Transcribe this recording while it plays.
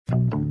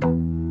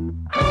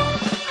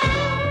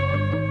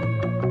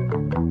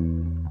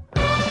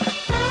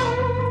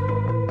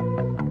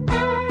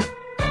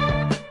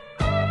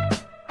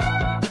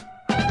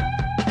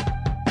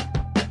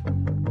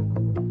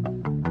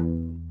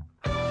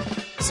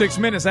Six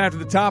minutes after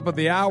the top of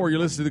the hour, you're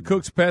listening to the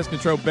Cook's Pest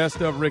Control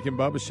Best of Rick and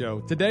Bubba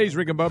Show. Today's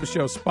Rick and Bubba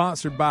Show is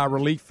sponsored by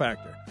Relief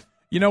Factor.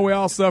 You know, we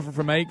all suffer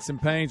from aches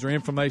and pains or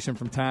inflammation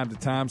from time to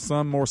time,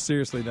 some more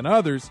seriously than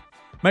others.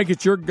 Make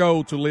it your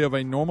goal to live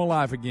a normal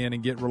life again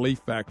and get Relief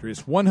Factor.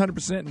 It's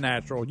 100%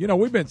 natural. You know,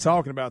 we've been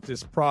talking about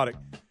this product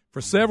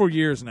for several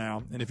years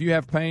now, and if you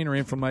have pain or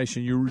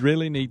inflammation, you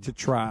really need to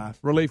try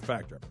Relief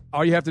Factor.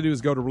 All you have to do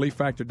is go to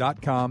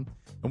ReliefFactor.com,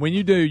 and when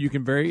you do, you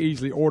can very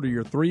easily order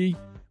your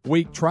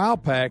 3-week trial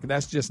pack.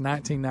 That's just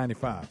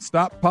 $19.95.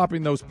 Stop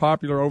popping those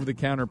popular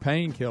over-the-counter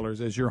painkillers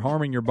as you're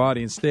harming your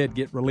body. Instead,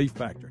 get Relief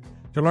Factor.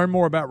 To learn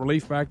more about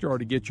Relief Factor or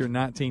to get your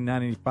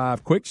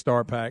 $19.95 quick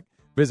start pack,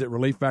 visit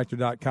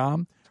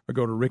ReliefFactor.com or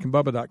go to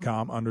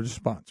rickandbubba.com under the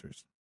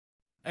sponsors.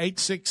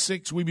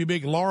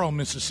 866-WE-BE-BIG, Laurel,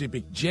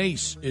 Mississippi.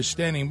 Jace is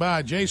standing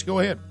by. Jace, go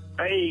ahead.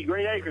 Hey,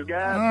 Green Acres,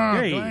 guys.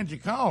 Oh, glad you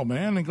called,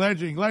 man, and glad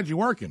you're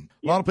working.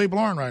 A lot of people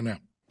aren't right now.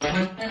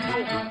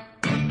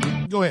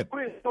 Go ahead.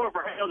 Quick story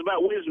for Hales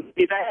about wisdom.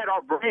 If I had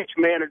our branch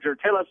manager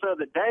tell us the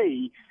other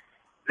day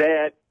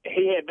that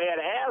he had bad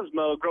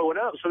asthma growing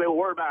up, so they were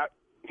worried about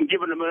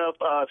giving him enough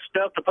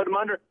stuff to put him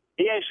under.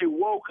 He actually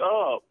woke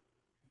up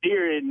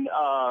during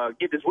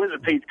get his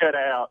wisdom teeth cut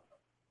out.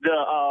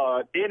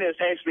 The dentist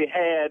actually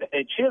had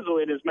a chisel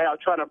in his mouth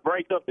trying to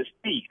break up his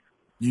teeth.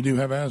 You do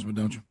have asthma,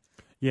 don't you?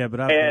 Yeah, but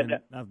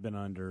I've been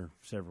under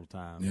several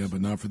times. Yeah,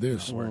 but not for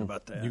this. Don't worry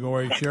about that. You gonna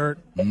wear your shirt?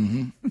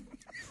 Mm-hmm.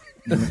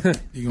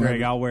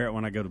 Greg, I'll wear it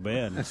when I go to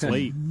bed and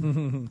sleep.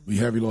 You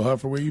have your little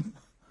huffer with you?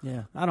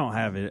 Yeah, I don't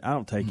have it. I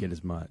don't take it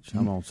as much.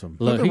 I'm on some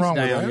Look, he's down.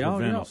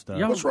 preventive stuff.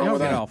 What's wrong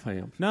with that? Off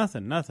him.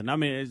 Nothing. I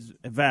mean, it's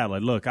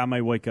valid. Look, I may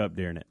wake up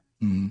during it.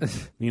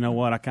 You know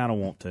what? I kind of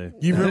want to.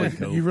 You've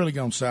really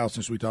gone south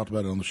since we talked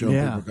about it on the show.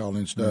 Yeah. People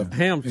calling in stuff.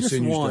 Ham,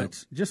 just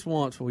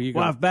once. Will you go?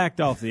 Well, I've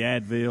backed off the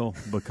Advil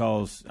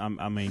because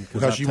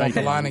because you want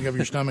the lining of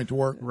your stomach to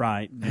work,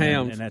 right?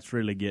 Ham, and that's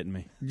really getting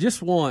me.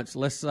 Just once,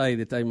 let's say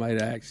that they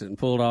made an accident and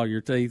pulled all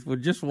your teeth. Well,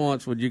 just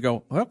once, would you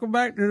go? Welcome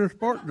back to the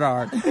sports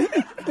yard.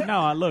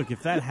 No, look,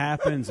 if that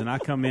happens and I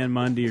come in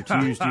Monday or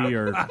Tuesday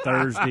or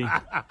Thursday,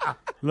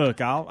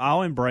 look,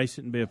 I'll embrace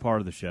it and be a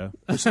part of the show.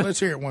 Let's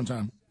hear it one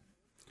time.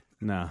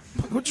 No.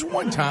 Just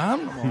one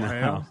time?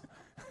 No.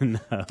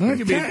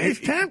 It's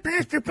time for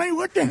us to play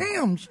What the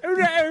Hams.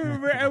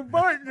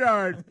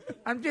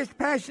 I'm just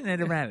passionate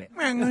about it.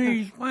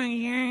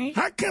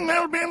 How come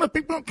Alabama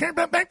people don't care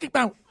about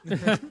basketball? You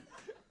went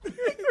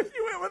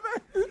with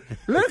that?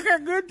 Look how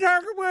good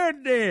Tiger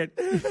Woods did.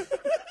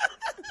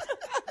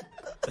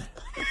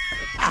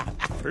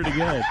 Pretty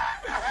good.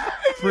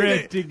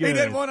 Pretty good. He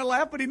doesn't want to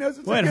laugh, but he knows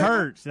it's well, it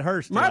hurts. It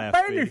hurts to my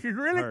laugh. penis is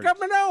really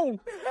coming on.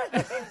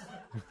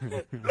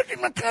 Look at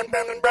my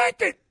compounding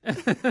bracket. Go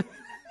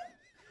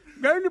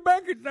to the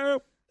bucket now.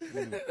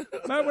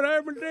 Back when I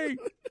had my teeth.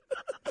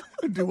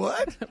 Do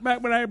what?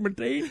 Back when I had my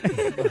teeth.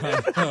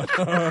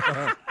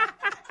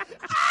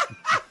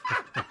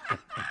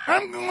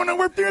 I'm going to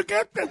work through a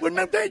captain with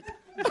no teeth.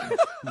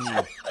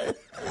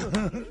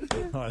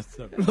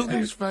 Look at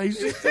his face.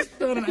 He's just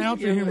done an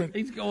ounce of human.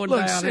 He's going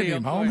Look, down. send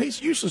him home.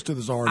 He's useless to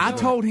the Czars. I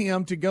told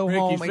him to go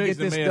home and get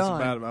this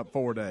done. About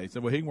 4 days. So,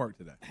 well, he can work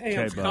today.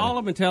 Hey, call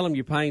him and tell him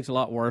your pain's a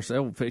lot worse. They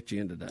will fit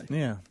you in today.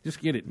 Yeah. Just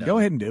get it done. Go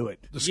ahead and do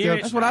it.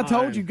 That's what I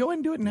told you. Go ahead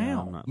and do it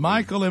now.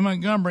 Michael in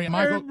Montgomery.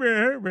 Michael,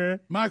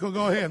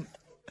 go ahead.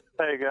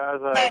 Hey,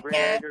 guys. Green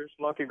Acres,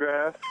 Monkey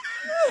Grass.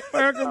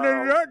 Welcome to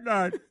the Nut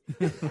Night.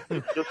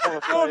 Just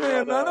want to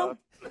say that,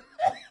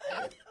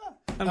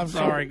 I'm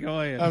sorry. Go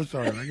ahead. I'm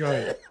sorry. Go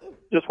ahead.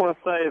 Just want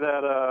to say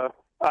that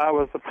I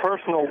was a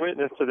personal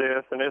witness to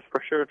this, and it's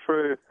for sure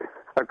true.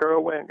 A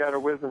girl went and got her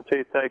wisdom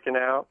teeth taken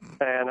out,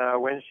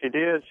 and when she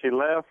did, she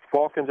left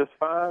walking just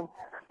fine.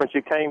 When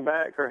she came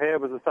back, her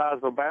head was the size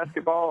of a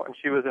basketball, and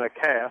she was in a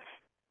cast.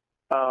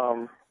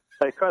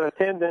 They cut a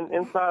tendon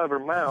inside of her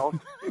mouth,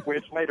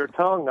 which made her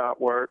tongue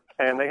not work,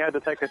 and they had to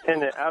take a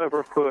tendon out of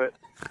her foot,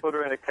 put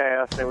her in a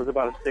cast, and it was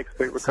about a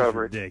 6-week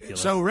recovery. Ridiculous.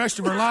 So the rest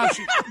of her life,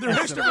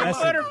 That's the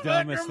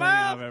dumbest thing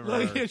I've ever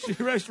heard.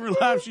 the rest of her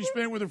life she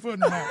spent with her foot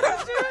in her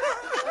mouth.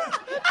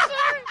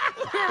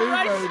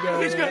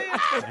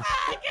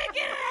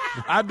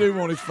 I do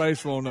want his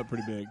face swollen up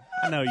pretty big.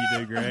 I know you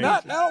do, Greg.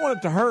 I don't want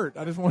it to hurt.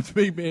 I just want it to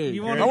be big.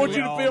 I want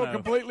you to feel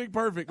completely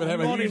perfect, but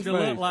have a huge face.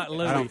 I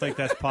don't think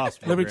that's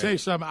possible. Let me Greg. tell you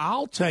something.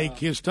 I'll take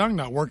his tongue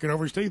not working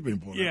over his teeth being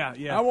pulled out.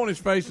 Yeah. I want his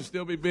face to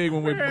still be big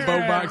when we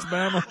box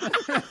Bama.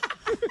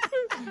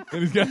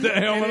 And he's got the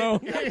helmet on.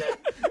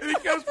 And he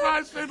goes by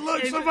and said,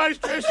 look, somebody's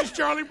dressed as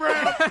Charlie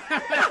Brown.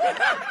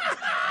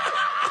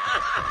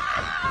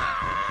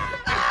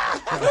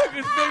 Look,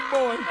 it's big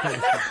boy.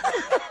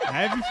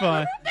 Have you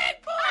fun.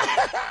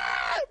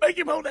 Make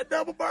him hold that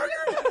double burger.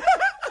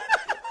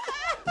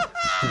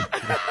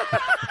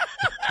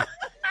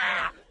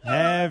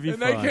 Have have you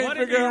And they fun. can't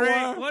figure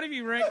out why. What if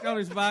he wrecked on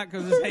his bike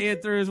because his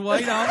head threw his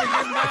weight off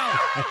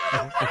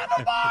and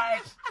couldn't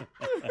balance?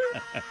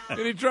 And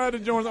he tried to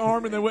join the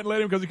army, and they wouldn't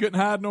let him because he couldn't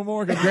hide no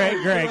more. Greg,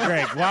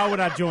 why would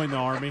I join the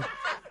Army?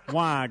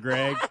 Why,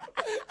 Greg?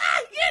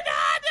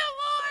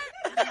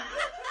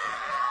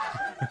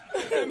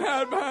 Couldn't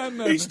hide behind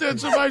nothing. He stood in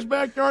somebody's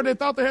backyard. They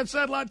thought they had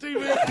satellite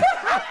TV.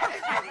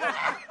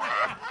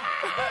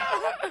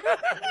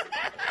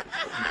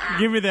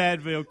 Give me the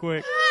Advil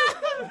quick.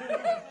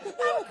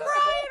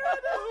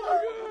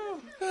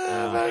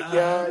 Oh, my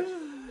gosh.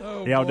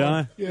 Y'all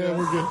done? Yeah,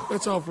 we're good.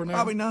 That's all for now.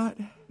 Probably not.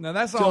 Now,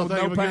 that's all with Till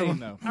no David pain, Gillen.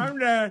 though. I'm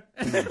done.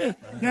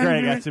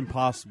 Greg, that's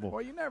impossible.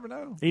 Well, you never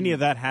know. Any of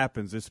that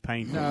happens, it's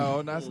painful.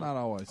 No, that's not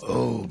always.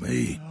 Oh,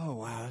 me. Oh,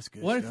 wow, that's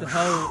good. What if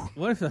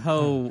the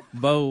whole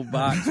Bo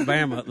box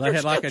Bama they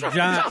had like a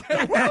giant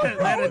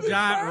had a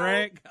giant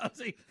wreck? 'Cause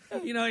he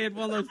had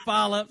one of those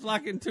pile ups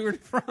like in Tour de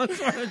France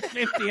where there's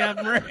 50 of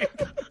them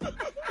wrecked.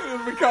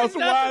 Because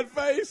of wide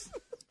face.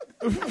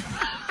 Oh,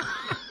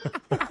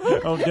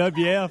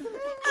 WF.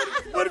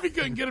 What if he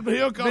couldn't get up the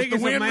hill because Big the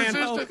as a wind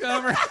manhole resistant?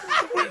 cover.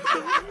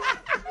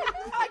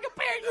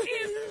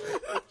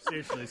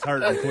 Seriously, it's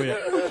hurting to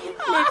quit.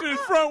 Lifted his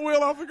front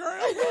wheel off the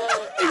ground.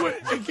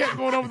 He kept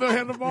going over the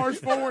handlebars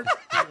forward.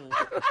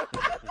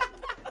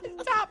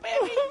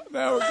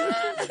 Now we're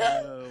good.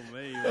 Oh,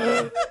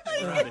 man.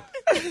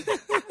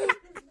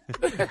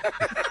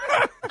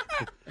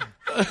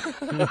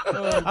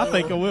 I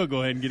think I will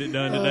go ahead and get it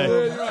done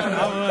today.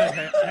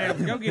 Hey,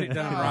 go get it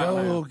done right now.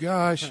 Oh,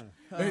 gosh.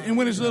 And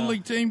when his little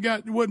league team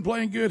wasn't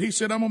playing good, he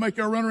said, I'm going to make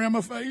y'all run around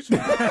my face.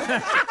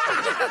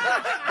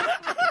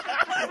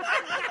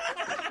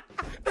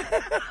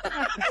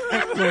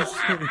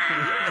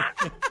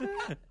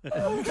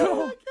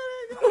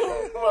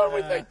 Why do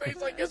we think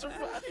things like this are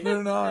funny?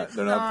 They're not.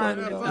 They're not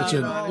funny at all.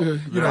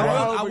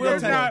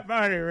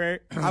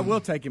 I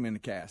will take him in the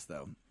cast,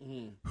 though.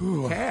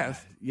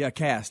 Cast Yeah,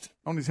 cast.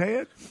 on his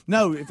head.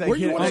 No, if they Where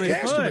you hit want On it his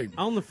cast to foot. be?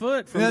 On the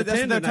foot from Yeah, the that's what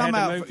tendon. they're talking They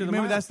had to about. move to the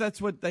Remember, mouth.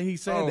 that's what he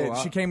said. Oh, that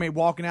she came in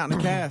walking out in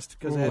the cast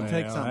because they had to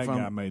take something that from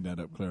guy him. made that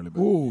up clearly.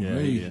 Oh, Yeah,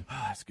 me. yeah.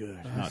 Oh, that's good.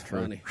 That's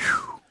funny.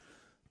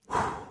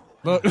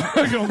 Look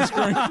on the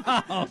screen.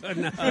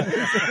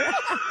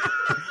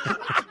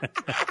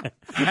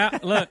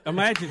 Look,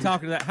 imagine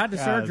talking to that. How'd the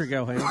surgery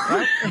go, Ham?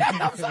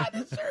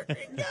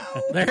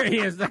 There he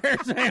is.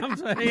 There's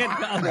Ham's head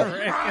on the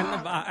wreck in the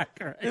bike.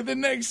 Right? And the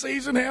next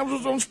season, Hams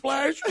was on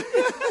Splash.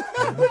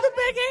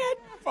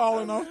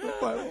 Falling off the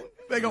platform.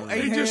 Big old He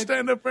eight just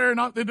stand up there and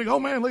they think, oh,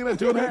 man, look at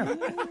that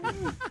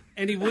 2.5.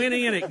 And he went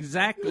in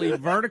exactly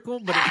vertical,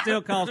 but it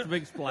still caused a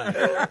big splash.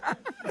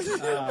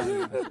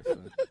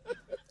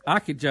 I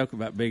could joke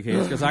about big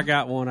heads because I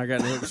got one. I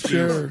got no excuse.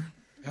 Sure.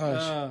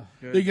 Gosh.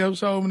 He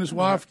goes home and his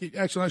wife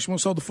actually like she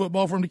wants to hold the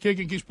football for him to kick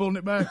and keeps pulling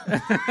it back.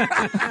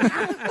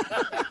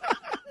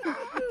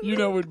 You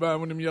know we'd buy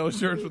one of them yellow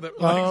shirts with that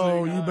black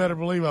Oh, thing. you better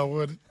believe I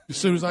would. As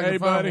soon as I Hey, can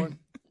find buddy.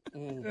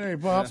 one. Hey,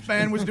 Bob.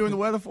 Span was doing the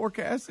weather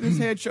forecast, and his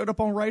head showed up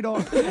on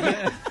radar.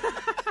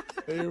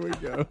 Here we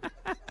go.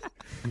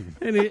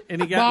 And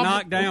he got Bob-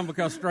 knocked down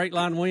because straight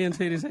line winds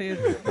hit his head.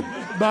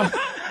 Bob,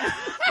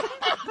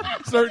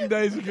 Certain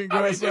days you can go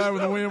outside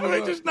when the wind they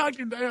was up. just knocked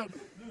him down.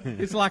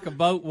 It's like a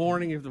boat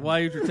warning. If the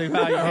waves are too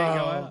high, you can't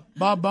go out.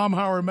 Bob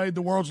Baumhauer made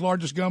the world's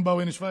largest gumbo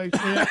in his face.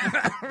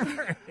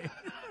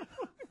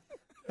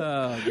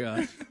 Oh,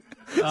 gosh.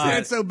 His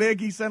head so big,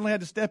 he suddenly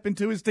had to step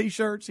into his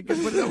T-shirts. He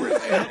could put it over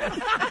his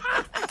head.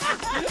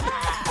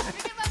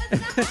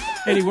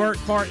 And he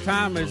worked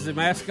part-time as the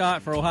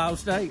mascot for Ohio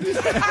State. The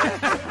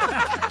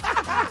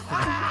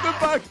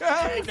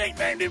Buckeye. He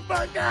nicknamed him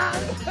Buckeye.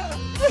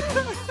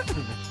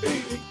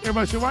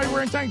 Everybody said, why are you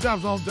wearing tank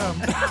tops all the time?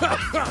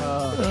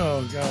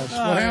 Oh, gosh.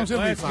 Well, Hams,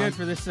 it'll be That's fine. good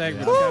for this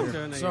segment. Come to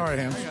an end. Sorry,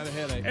 Hams. I got a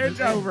headache. It's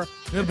over.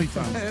 It'll be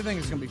fine. I think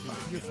it's going to be fine.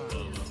 You're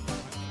fine.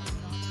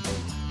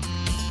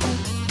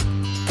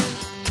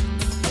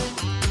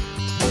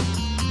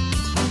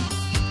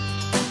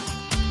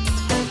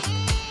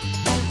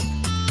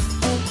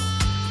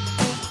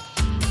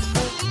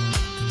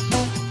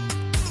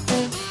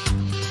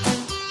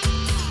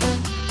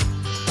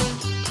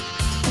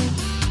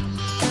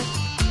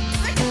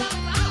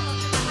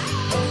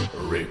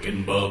 Rick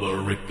and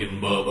Bubba, Rick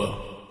and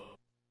Bubba.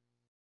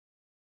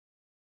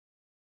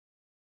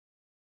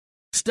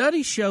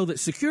 Studies show that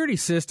security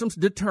systems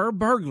deter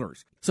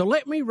burglars. So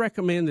let me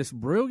recommend this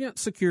brilliant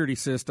security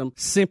system,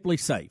 Simply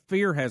Safe.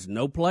 Fear has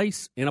no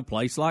place in a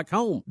place like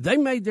home. They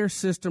made their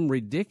system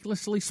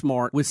ridiculously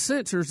smart with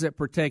sensors that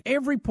protect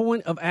every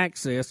point of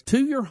access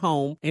to your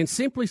home, and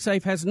Simply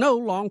Safe has no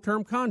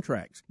long-term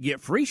contracts. Get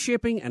free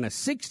shipping and a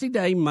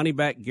 60-day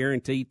money-back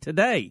guarantee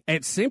today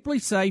at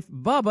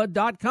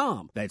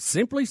simplysafebubba.com. That's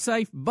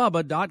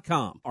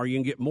simplysafebubba.com. Or you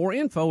can get more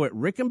info at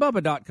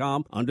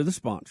rickandbubba.com under the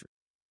sponsor.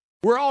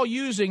 We're all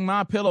using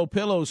MyPillow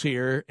pillows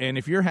here, and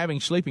if you're having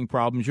sleeping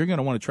problems, you're going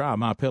to want to try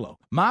MyPillow.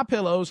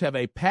 MyPillows have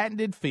a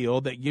patented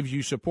feel that gives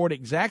you support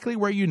exactly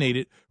where you need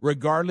it,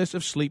 regardless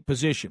of sleep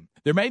position.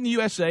 They're made in the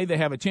USA. They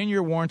have a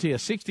 10-year warranty, a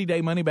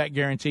 60-day money-back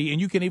guarantee, and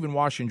you can even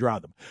wash and dry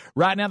them.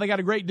 Right now, they got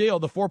a great deal,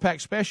 the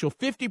 4-pack special,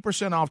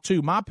 50% off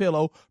 2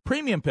 MyPillow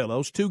premium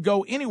pillows, 2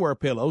 Go Anywhere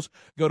pillows.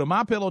 Go to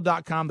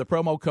MyPillow.com. The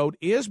promo code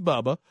is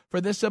Bubba for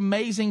this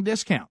amazing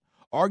discount.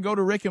 Or go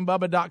to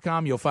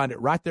RickandBubba.com. You'll find it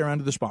right there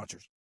under the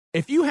sponsors.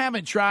 If you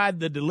haven't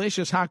tried the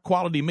delicious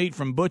high-quality meat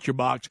from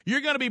ButcherBox,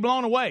 you're going to be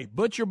blown away.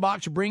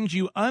 ButcherBox brings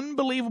you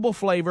unbelievable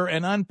flavor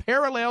and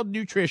unparalleled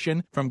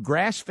nutrition, from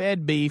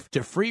grass-fed beef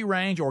to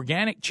free-range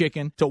organic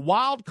chicken to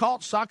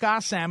wild-caught sockeye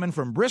salmon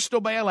from Bristol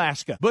Bay,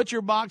 Alaska.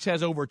 ButcherBox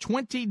has over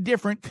 20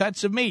 different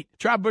cuts of meat.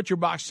 Try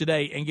ButcherBox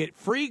today and get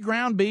free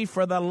ground beef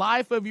for the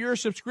life of your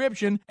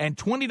subscription and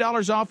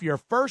 $20 off your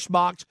first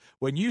box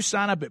when you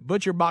sign up at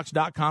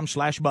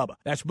ButcherBox.com/Bubba.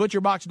 That's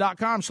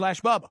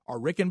ButcherBox.com/Bubba or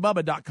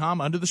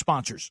RickandBubba.com under the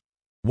sponsors.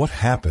 What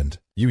happened?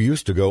 You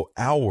used to go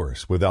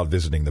hours without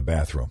visiting the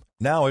bathroom.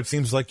 Now it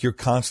seems like you're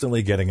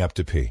constantly getting up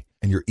to pee,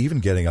 and you're even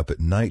getting up at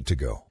night to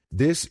go.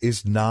 This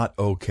is not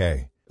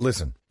okay.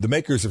 Listen, the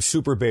makers of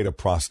Super Beta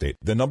Prostate,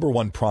 the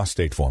 #1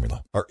 prostate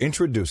formula, are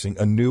introducing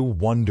a new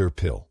wonder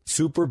pill,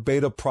 Super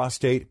Beta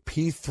Prostate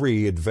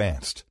P3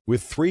 Advanced,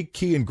 with 3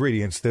 key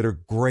ingredients that are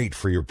great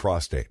for your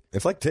prostate.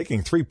 It's like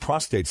taking 3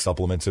 prostate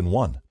supplements in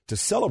one. To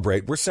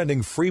celebrate, we're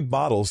sending free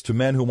bottles to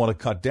men who want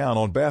to cut down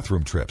on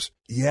bathroom trips.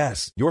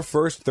 Yes, your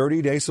first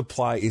 30-day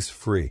supply is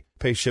free.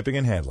 Pay shipping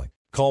and handling.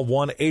 Call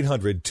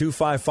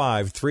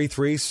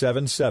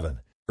 1-800-255-3377.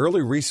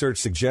 Early research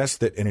suggests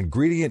that an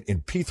ingredient in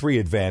P3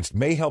 Advanced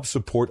may help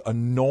support a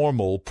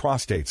normal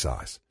prostate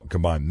size.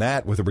 Combine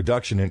that with a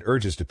reduction in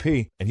urges to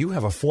pee, and you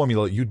have a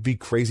formula you'd be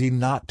crazy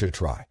not to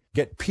try.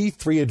 Get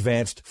P3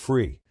 Advanced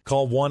free.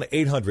 Call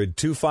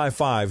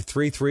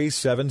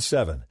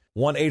 1-800-255-3377.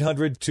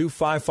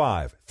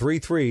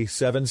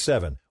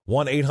 1-800-255-3377.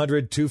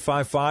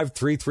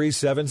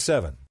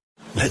 1-800-255-3377.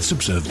 Let's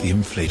observe the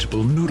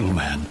inflatable noodle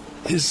man.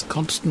 His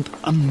constant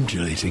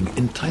undulating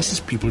entices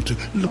people to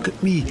look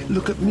at me,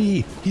 look at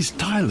me. He's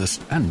tireless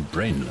and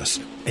brainless,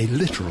 a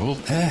literal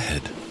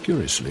airhead.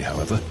 Curiously,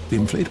 however, the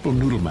inflatable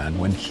noodle man,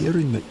 when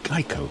hearing that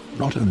Geico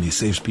not only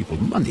saves people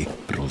money,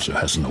 but also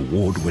has an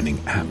award-winning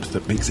app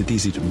that makes it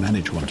easy to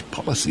manage one's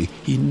policy,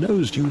 he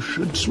knows you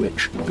should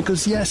switch.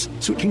 Because yes,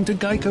 switching to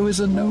Geico is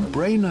a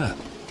no-brainer.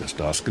 Just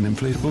ask an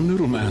inflatable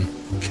noodle man.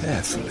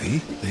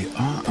 Carefully, they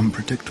are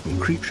unpredictable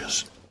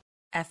creatures.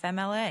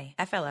 FMLA,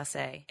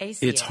 FLSA,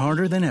 ACA. It's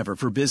harder than ever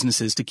for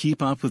businesses to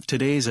keep up with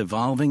today's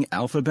evolving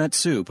alphabet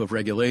soup of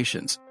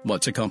regulations.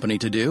 What's a company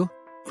to do?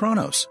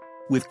 Kronos.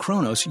 With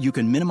Kronos, you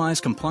can minimize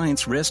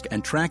compliance risk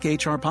and track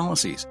HR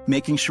policies,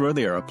 making sure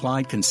they are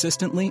applied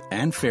consistently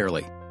and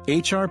fairly.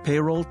 HR,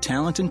 payroll,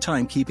 talent, and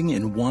timekeeping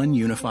in one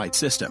unified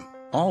system,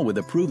 all with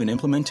a proven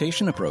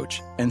implementation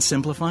approach and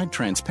simplified,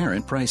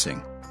 transparent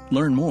pricing.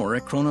 Learn more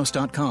at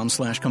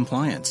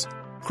kronos.com/compliance.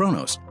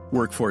 Kronos,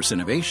 workforce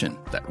innovation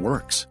that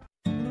works.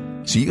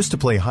 She used to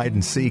play hide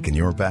and seek in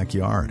your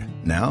backyard.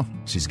 Now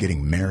she's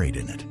getting married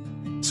in it.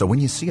 So when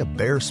you see a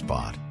bare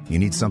spot, you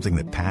need something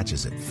that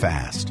patches it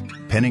fast.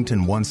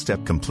 Pennington One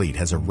Step Complete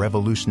has a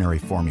revolutionary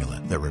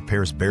formula that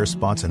repairs bare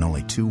spots in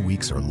only 2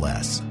 weeks or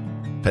less.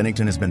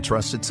 Pennington has been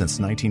trusted since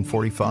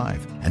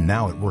 1945, and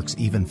now it works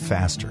even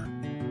faster.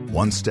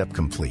 One Step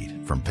Complete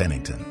from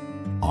Pennington.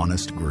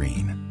 Honest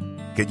green.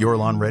 Get your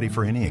lawn ready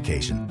for any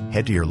occasion.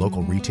 Head to your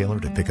local retailer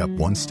to pick up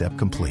One Step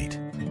Complete.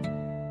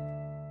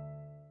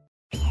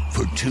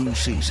 For 2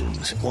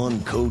 seasons,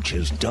 one coach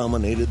has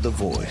dominated The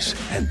Voice,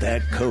 and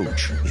that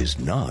coach is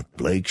not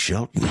Blake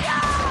Shelton.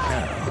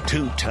 Now,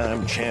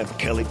 2-time champ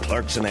Kelly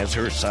Clarkson has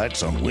her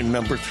sights on win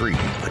number 3,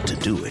 but to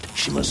do it,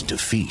 she must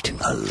defeat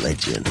a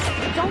legend.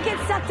 Don't get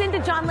sucked into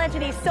John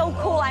Legend. He's so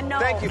cool, I know.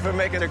 Thank you for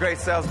making a great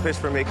sales pitch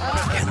for me.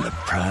 Can the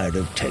pride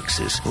of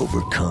Texas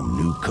overcome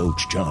new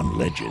coach John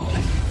Legend?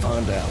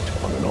 Find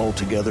out on an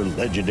altogether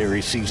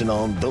legendary season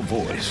on The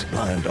Voice.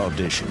 Blind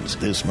auditions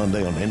this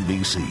Monday on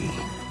NBC.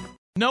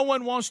 No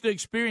one wants to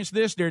experience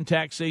this during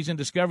tax season,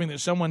 discovering that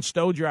someone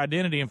stole your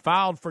identity and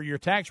filed for your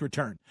tax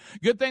return.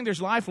 Good thing there's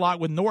LifeLock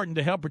with Norton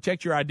to help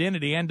protect your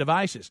identity and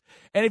devices.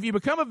 And if you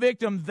become a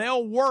victim,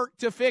 they'll work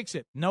to fix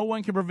it. No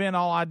one can prevent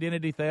all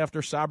identity theft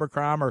or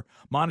cybercrime or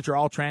monitor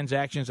all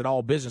transactions at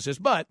all businesses.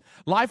 But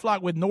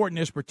LifeLock with Norton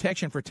is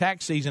protection for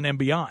tax season and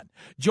beyond.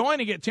 Join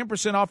and get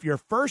 10% off your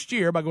first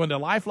year by going to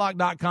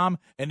LifeLock.com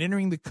and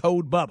entering the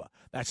code BUBBA.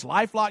 That's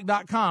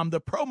LifeLock.com. The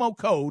promo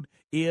code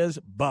is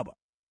BUBBA.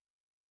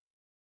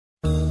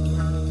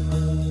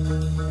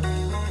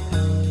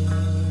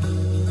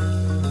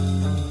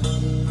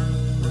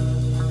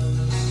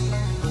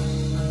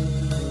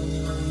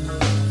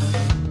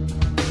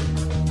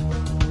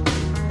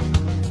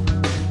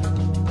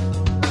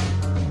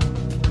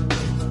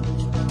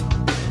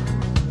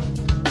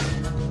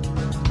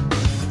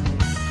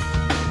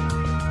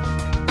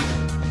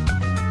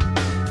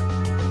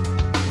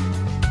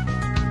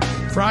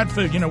 Fried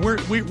food. You know,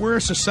 we're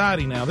a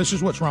society now. This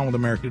is what's wrong with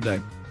America today.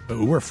 But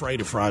we're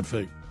afraid of fried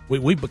food.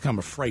 We've become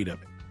afraid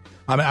of it.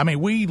 I mean,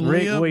 we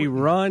live. We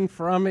run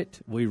from it.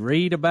 We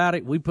read about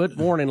it. We put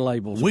warning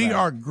labels. We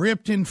are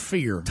gripped in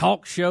fear.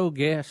 Talk show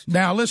guests.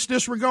 Now, let's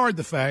disregard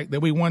the fact that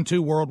we won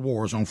 2 world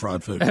wars on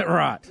fried food.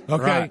 Right.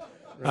 Okay.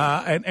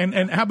 Right.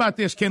 And how about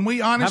this? Can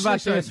we honestly How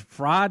about say this?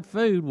 Fried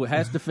food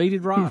has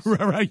defeated rice.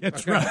 Right,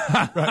 that's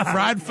right.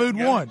 Fried food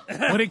won.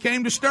 When it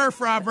came to stir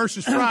fry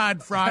versus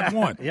fried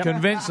won. Yep.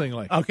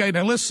 Convincingly. Okay,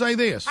 now let's say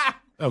this.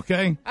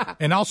 Okay?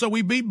 And also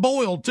we beat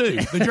boiled, too,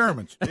 the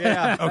Germans.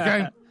 Yeah.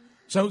 Okay?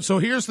 So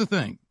here's the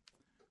thing.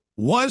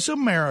 Was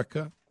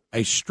America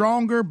a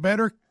stronger,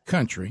 better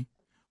country?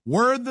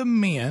 Were the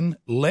men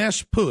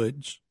less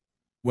puds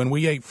when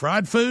we ate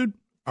fried food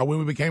or when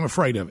we became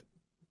afraid of it?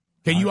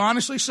 Can you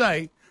honestly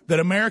say that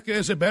America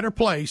is a better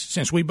place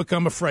since we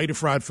become afraid of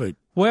fried food?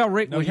 Well,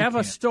 Rick, we have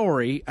a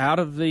story out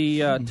of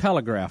the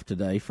Telegraph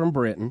today from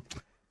Britain,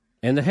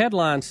 and the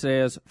headline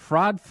says,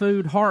 fried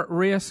food heart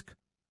risk,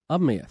 a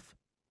myth.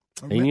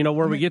 And you know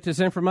where we get this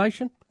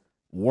information?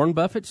 Warren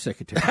Buffett's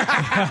secretary.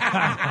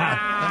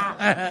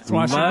 That's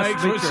why she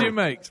makes what she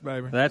makes,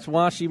 baby. That's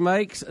why she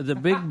makes the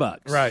big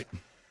bucks. Right.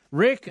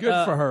 Rick,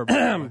 Good for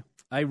her.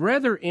 A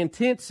rather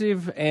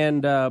intensive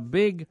and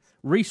big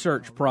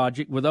research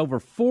project with over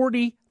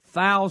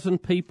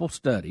 40,000 people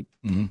studied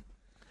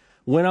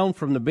went on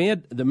from the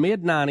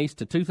mid-90s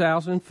to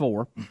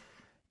 2004,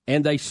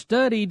 and they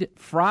studied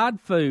fried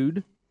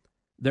food,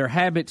 their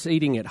habits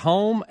eating at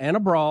home and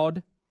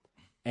abroad,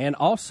 and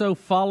also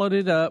followed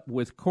it up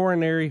with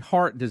coronary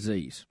heart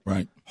disease,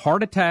 right?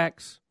 Heart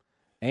attacks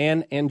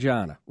and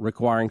angina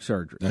requiring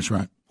surgery. That's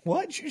right.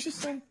 What did you just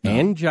say?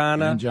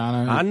 Angina.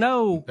 I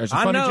know. There's a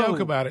funny joke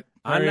about it.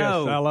 I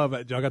know. I love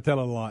that joke. I tell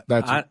it a lot.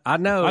 I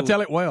know. I tell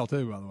it well,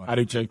 too, by the way. I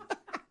do, too.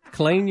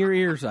 Clean your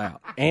ears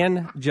out.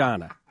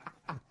 Angina.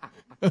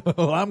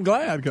 Well, I'm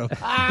glad.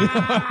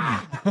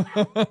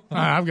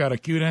 I've got a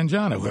cute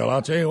angina. Well,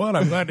 I'll tell you what,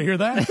 I'm glad to hear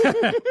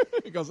that.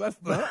 Because that's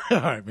the... All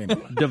right, man. I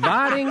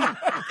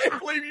can't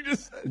believe you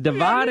just...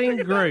 Dividing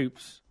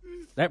groups.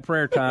 That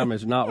prayer time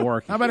is not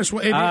working. How about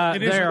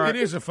it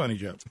is a funny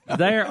joke.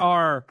 There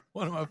are...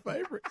 One of my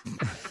favorites.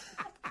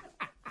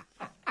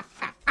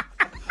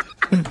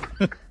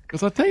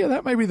 Because I tell you,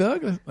 that may be the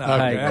ugliest. No,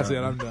 okay, that's it.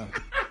 I'm done.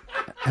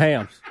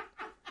 Hams.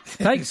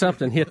 Take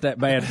something, hit that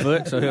bad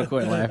foot, so he'll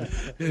quit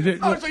laughing.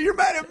 Oh, so you're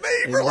mad at me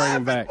for Bring him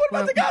laughing? back. What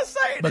about the guy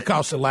saying?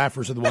 Because the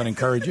laughers are the one who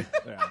encourage you.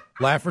 Yeah.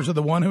 Laughers are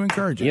the one who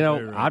encourage you. You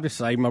know, I just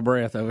saved my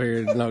breath over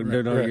here. No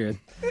good.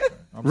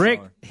 Rick,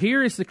 sorry.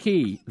 here is the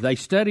key. They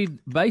studied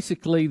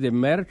basically the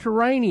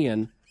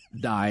Mediterranean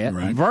diet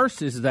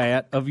versus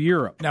that of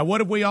Europe. Now, what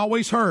have we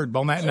always heard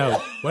on that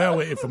note? Well,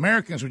 if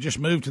Americans would just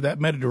move to that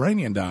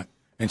Mediterranean diet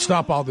and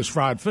stop all this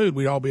fried food,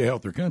 we'd all be a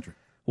healthier country.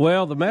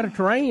 Well, the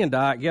Mediterranean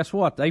diet, guess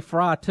what? They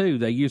fry, too.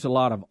 They use a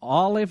lot of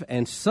olive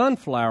and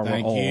sunflower oil.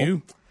 Thank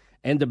you.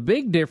 And the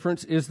big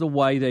difference is the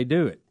way they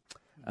do it.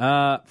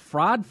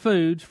 Fried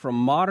foods from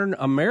modern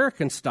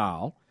American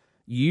style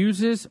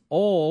uses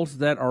oils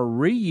that are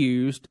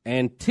reused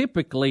and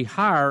typically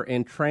higher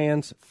in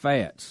trans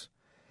fats.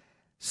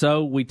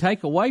 So we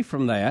take away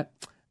from that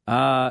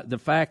the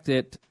fact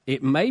that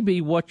it may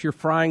be what you're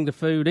frying the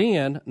food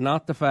in,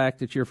 not the fact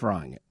that you're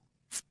frying it.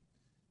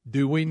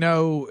 Do we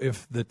know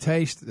if the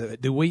taste?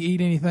 Do we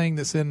eat anything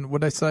that's in? What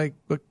they say?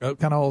 What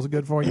kind of oils are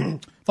good for you?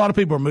 A lot of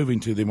people are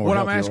moving to the more. What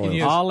I'm healthier asking oils.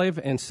 you is, Olive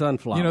and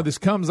sunflower. you know, this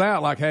comes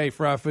out like, hey,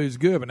 fried food's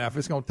good, but now if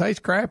it's going to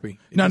taste crappy,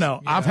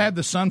 No. I've had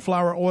the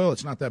sunflower oil.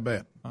 It's not that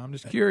bad. I'm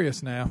just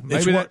curious now.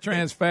 It's Maybe wor- that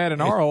trans fat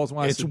in our oil is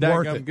why it's so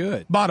worth dadgum it.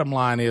 good. Bottom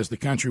line is the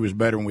country was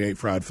better when we ate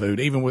fried food,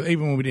 even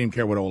when we didn't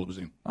care what oil it was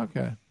in.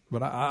 Okay,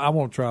 but I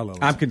want to try a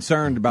little. I'm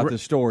concerned about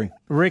this story.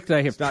 Rick,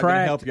 they have It's not gonna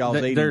tracked. help y'all's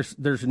eating.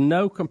 There's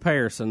no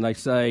comparison. They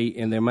say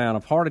in the amount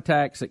of heart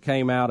attacks that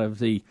came out of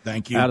the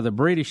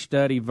British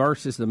study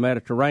versus the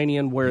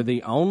Mediterranean, where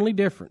the only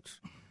difference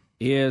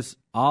is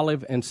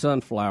olive and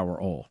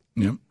sunflower oil.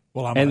 Yep.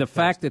 Well, and the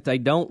fact that they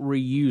don't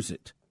reuse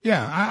it.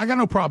 Yeah, I got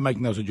no problem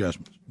making those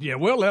adjustments. Yeah,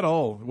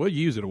 we'll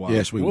use it a while.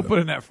 Yes, we will. We'll put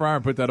it in that fryer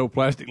and put that old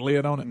plastic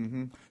lid on it.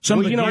 Mm-hmm.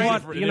 Well, you know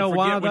what? You know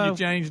why, though? When you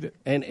changed it.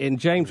 And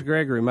James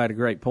Gregory made a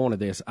great point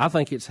of this. I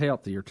think it's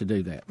healthier to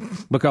do that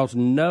because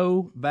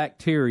no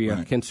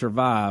bacteria can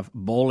survive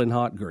boiling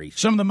hot grease.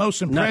 Some of the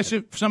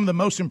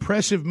most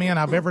impressive men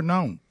I've ever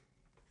known,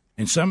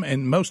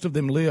 and most of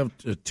them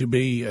lived to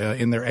be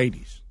in their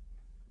 80s.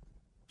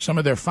 Some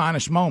of their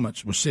finest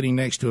moments was sitting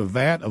next to a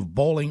vat of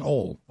boiling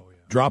oil,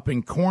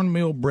 dropping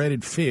cornmeal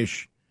breaded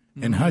fish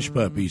and hush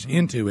puppies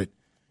into it.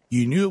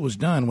 You knew it was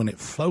done when it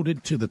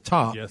floated to the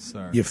top. Yes,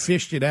 sir. You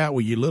fished it out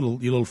with your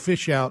little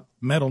fish out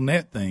metal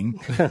net thing.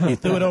 You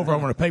threw it over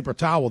on a paper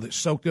towel that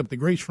soaked up the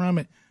grease from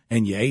it,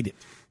 and you ate it.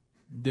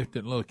 Dipped it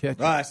in a little ketchup.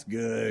 That's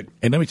good.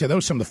 And let me tell you,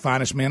 those are some of the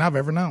finest men I've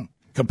ever known.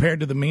 Compared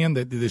to the men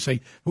that they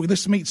say, well,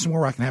 let's meet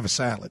somewhere where I can have a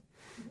salad.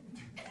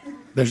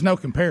 There's no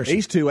comparison.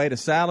 These two ate a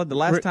salad the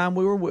last time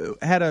we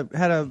had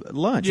a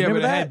lunch. Yeah,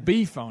 Remember but it that? had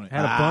beef on it.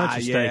 Had a bunch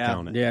of steak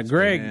on it. Yeah,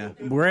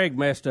 Greg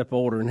messed up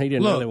ordering. He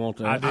didn't really want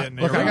to. I didn't.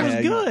 Look, either. it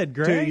was good,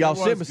 Greg. Y'all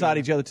sit beside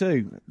each other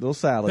too. Little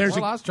salads. I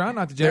was trying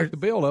not to jack the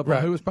bill up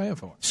on who was paying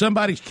for it.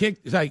 Somebody's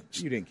kicked. Like,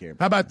 you didn't care.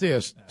 How about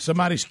this?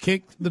 Somebody's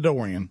kicked the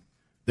door in.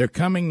 They're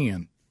coming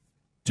in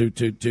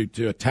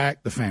to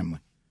attack the family.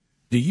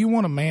 Do you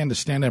want a man to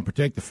stand up and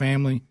protect the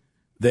family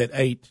that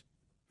ate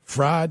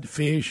fried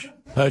fish,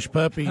 hush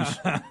puppies,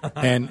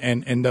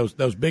 and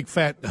those big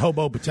fat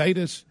hobo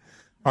potatoes?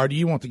 Or do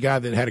you want the guy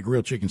that had a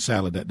grilled chicken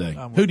salad that day?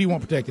 Who do you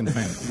want protecting the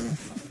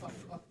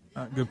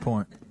family? Good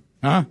point.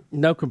 Huh?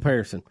 No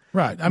comparison.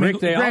 Right. I mean,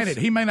 Rick, granted,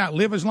 he may not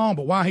live as long,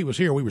 but while he was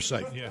here, we were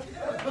safe. Yeah.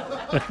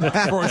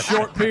 For a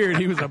short period,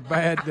 he was a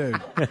bad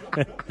dude.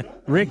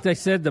 Rick, they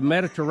said the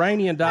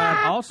Mediterranean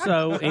diet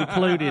also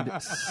included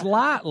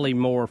slightly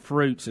more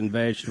fruits and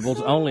vegetables,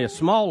 only a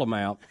small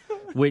amount,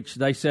 which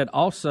they said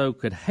also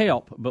could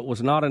help, but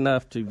was not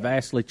enough to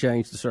vastly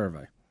change the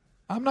survey.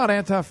 I'm not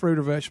anti-fruit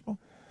or vegetable.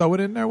 Throw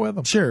it in there with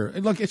them. Sure.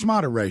 Look, it's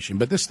moderation,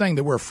 but this thing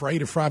that we're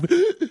afraid of fried,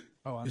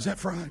 is that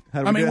fried?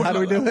 How do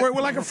we do it?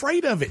 We're like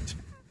afraid of it.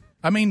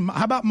 I mean,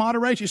 how about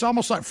moderation? It's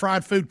almost like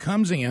fried food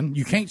comes in,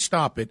 you can't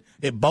stop it.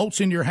 It bolts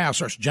into your house,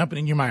 starts jumping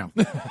in your mouth.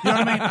 You know what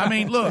I mean? I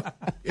mean, look,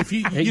 if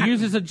you it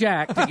uses a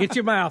jack to get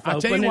your mouth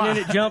open, and then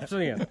it jumps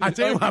in. I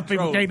tell you why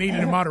people can't eat it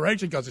in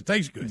moderation, because it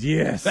tastes good.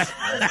 Yes.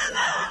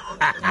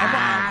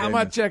 I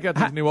might check out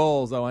these new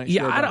oils though. I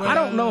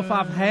don't know if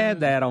I've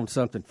had that on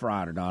something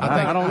fried or not.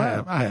 I don't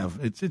know. I have.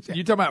 It's you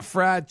talking about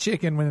fried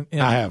chicken when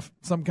I have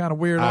some kind of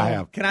weird. I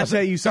have. Can I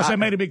tell you something? Because I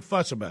made a big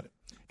fuss about it.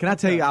 Can I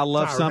tell you, I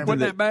love something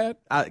that bad?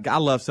 I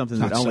love something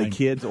that only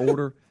kids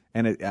order,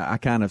 and I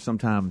kind of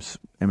sometimes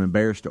am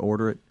embarrassed to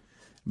order it.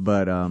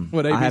 But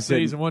what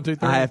ABCs and 1, 2,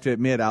 3? I have to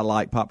admit, I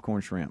like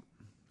popcorn shrimp.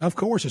 Of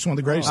course, it's one of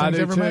the greatest things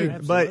ever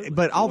made.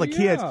 But all the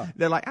kids,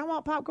 they're like, I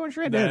want popcorn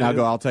shrimp. And I'll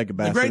go, I'll take a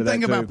basket. The great of that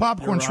thing about too.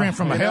 popcorn shrimp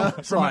from a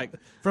health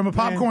from a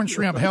popcorn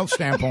shrimp health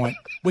standpoint,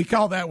 we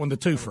call that one the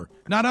twofer.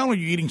 Not only are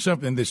you eating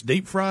something that's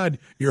deep fried,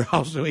 you're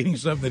also eating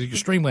something that is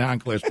extremely high in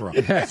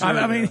cholesterol.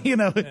 I mean, you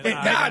know,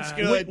 God's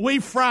good. We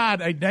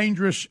fried a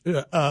dangerous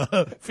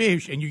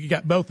fish, and you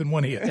got both in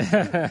one hit.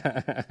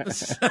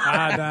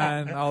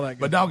 Iodine, all that.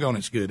 But doggone,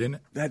 it's good, isn't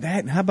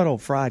it? How about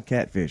old fried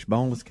catfish,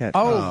 boneless catfish?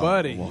 Oh,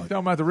 buddy, you talking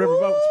about the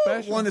riverboat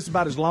special? One that's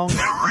about as long.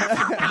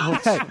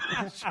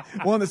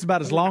 One that's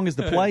about as long as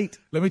the plate.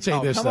 Let me tell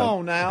you this. Come though.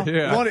 on now.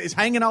 Yeah. One is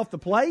hanging off the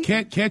plate.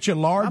 Catch a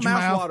large My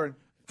mouth's mouth. watering.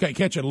 Okay,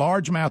 catch a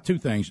large mouth. Two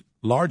things: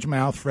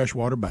 largemouth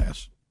freshwater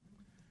bass.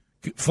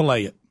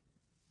 Fillet it.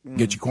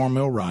 Get your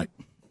cornmeal right.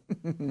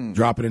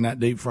 Drop it in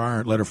that deep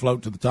fryer. Let her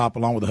float to the top,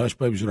 along with the hush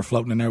puppies that are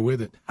floating in there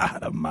with it.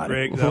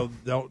 Rick,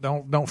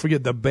 don't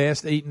forget the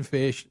best eating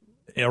fish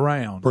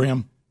around.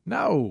 Brim.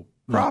 No,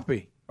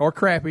 crappie or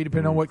crappie,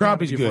 depending on what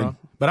Crappie's you're good. from.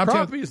 But I'm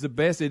crappie is the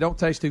best. It don't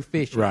taste too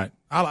fishy. Right.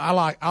 I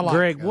like.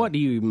 Greg, what do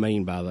you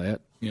mean by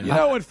that? You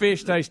know when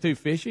fish tastes too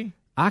fishy?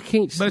 I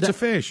can't. But it's a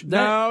fish.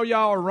 No,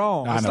 y'all are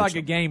wrong. I It's know like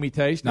a gamey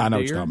taste. I know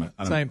what deer. you're talking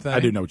about. Same thing. I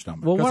do know what you're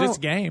talking about. Because it's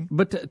game.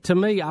 But to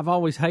me, I've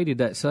always hated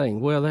that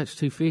saying. Well, that's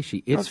too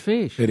fishy. It's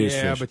fish. It is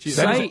Yeah, fish. but you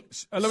Say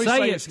let me say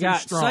say it's too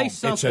got. strong. Say It's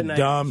something. a else.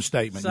 dumb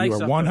statement. Say You are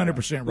something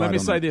 100% right. Let me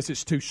on say that. this: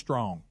 it's too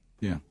strong.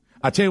 Yeah.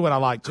 I tell you what I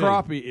like too.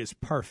 Crappie is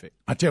perfect.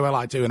 I tell you what I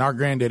like too. And our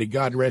granddaddy,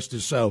 God rest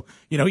his soul,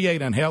 you know, he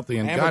ate unhealthy,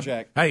 and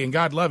Amberjack. and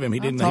God love him. He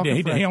didn't.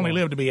 He only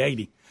lived to be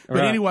 80. But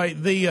Right. anyway,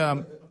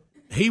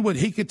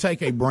 he could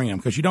take a brim,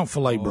 because you don't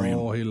fillet brim.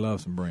 Oh, he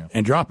loves some brim.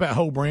 And drop that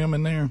whole brim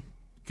in there.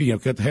 You know,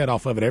 cut the head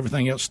off of it.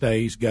 Everything else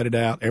stays. Gut it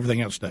out.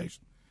 Everything else stays.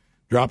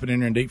 Drop it in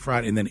there and deep fry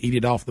it, and then eat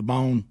it off the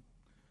bone.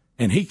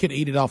 And he could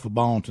eat it off the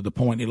bone to the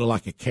point it looked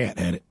like a cat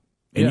had it.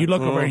 And you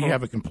look over and you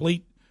have a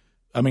complete,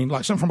 I mean,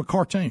 like something from a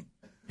cartoon.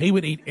 He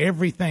would eat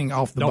everything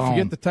off the bone. Don't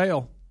forget the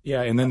tail.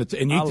 Yeah, and then you eat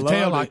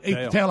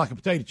the tail like a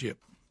potato chip.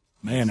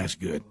 Man, that's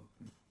good.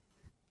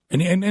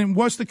 And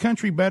was the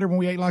country better when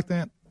we ate like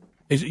that?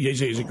 Is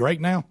it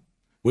great now?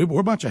 We're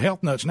a bunch of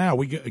health nuts now.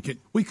 We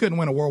couldn't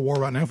win a world war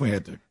right now if we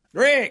had to.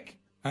 Rick,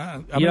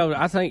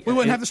 I think we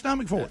wouldn't have the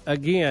stomach for it.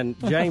 Again,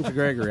 James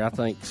Gregory, I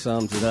think,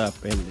 sums it up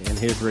in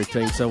his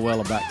routine so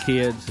well about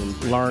kids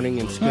and learning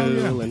in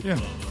school.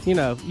 You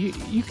know,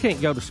 you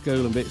can't go to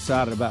school and be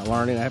excited about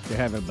learning after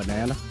having a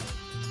banana.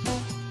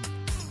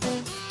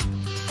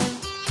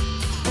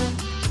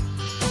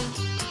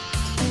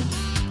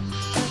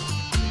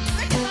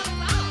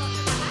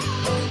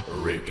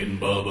 Rick and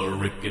Bubba,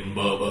 Rick and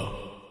Bubba.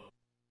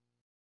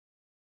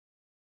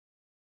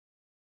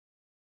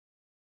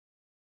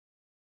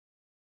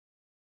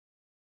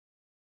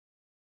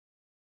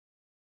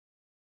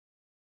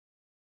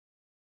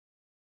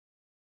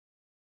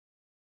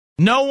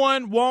 No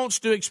one wants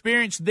to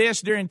experience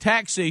this during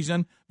tax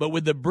season, but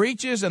with the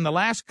breaches in the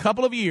last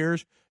couple of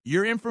years,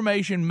 your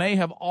information may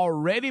have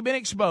already been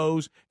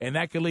exposed, and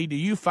that could lead to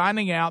you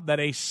finding out that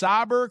a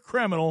cyber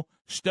criminal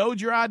stole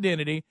your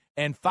identity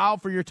and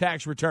filed for your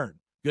tax return.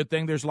 Good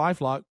thing there's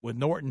LifeLock with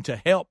Norton to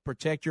help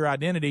protect your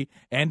identity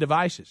and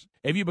devices.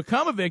 If you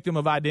become a victim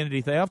of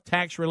identity theft,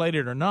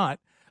 tax-related or not,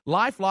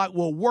 LifeLock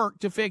will work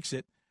to fix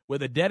it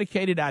with a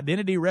dedicated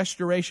identity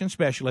restoration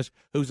specialist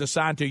who's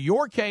assigned to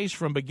your case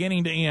from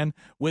beginning to end.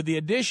 With the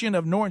addition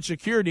of Norton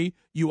Security,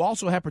 you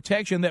also have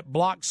protection that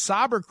blocks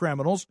cyber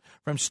criminals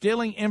from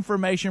stealing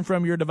information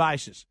from your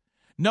devices.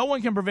 No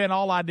one can prevent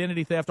all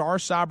identity theft or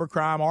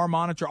cybercrime or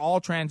monitor all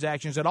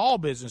transactions at all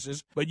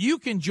businesses, but you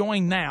can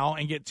join now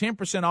and get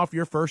 10% off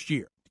your first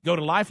year. Go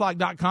to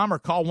LifeLock.com or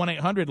call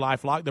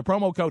 1-800-LifeLock. The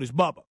promo code is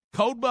BUBBA.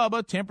 Code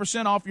BUBBA,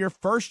 10% off your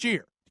first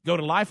year. Go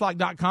to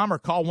LifeLock.com or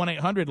call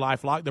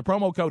 1-800-LifeLock. The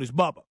promo code is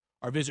BUBBA.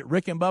 Or visit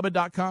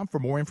RickandBubba.com for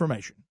more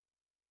information.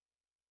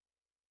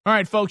 All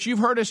right, folks, you've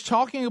heard us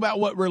talking about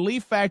what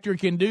Relief Factor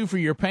can do for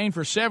your pain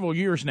for several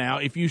years now.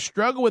 If you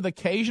struggle with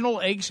occasional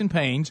aches and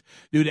pains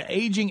due to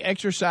aging,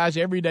 exercise,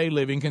 everyday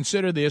living,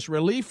 consider this.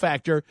 Relief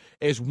Factor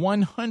is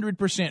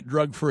 100%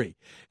 drug-free.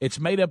 It's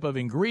made up of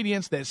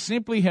ingredients that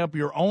simply help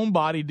your own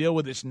body deal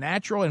with its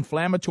natural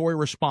inflammatory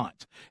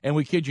response. And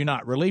we kid you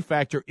not, Relief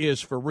Factor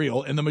is for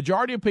real. And the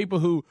majority of people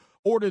who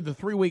ordered the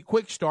 3-week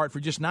quick start for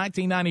just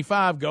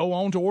 $19.95 go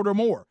on to order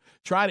more.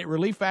 Try it at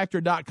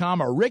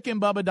ReliefFactor.com or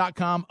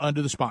RickandBubba.com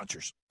under the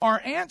sponsors.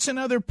 Are ants and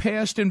other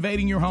pests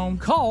invading your home?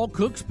 Call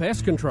Cook's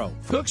Pest Control.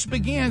 Cook's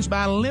begins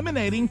by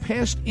eliminating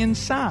pests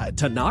inside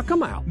to knock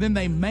them out. Then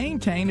they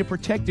maintain a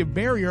protective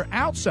barrier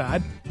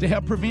outside to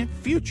help prevent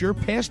future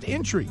pest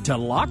entry. To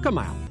lock them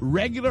out.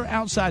 Regular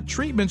outside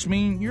treatments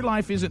mean your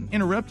life isn't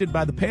interrupted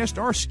by the pest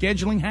or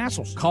scheduling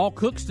hassles. Call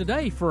Cook's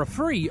today for a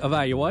free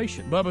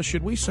evaluation. Bubba,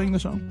 should we sing the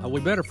song? We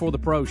better before the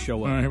pros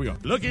show up. All right, here we go.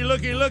 Looky,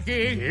 looky,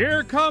 looky.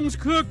 Here comes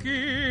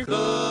Cookie.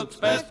 Cook's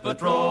Pest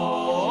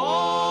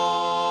Patrol.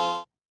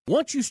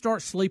 Once you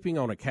start sleeping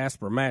on a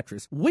Casper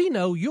mattress, we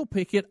know you'll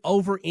pick it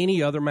over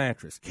any other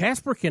mattress.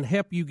 Casper can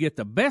help you get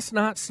the best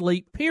night's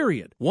sleep,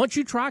 period. Once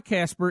you try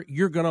Casper,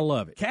 you're going to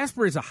love it.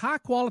 Casper is a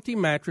high-quality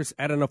mattress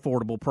at an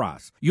affordable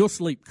price. You'll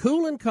sleep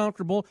cool and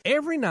comfortable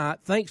every night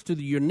thanks to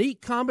the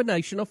unique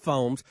combination of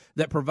foams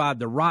that provide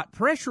the right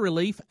pressure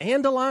relief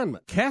and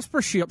alignment.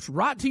 Casper ships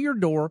right to your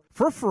door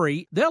for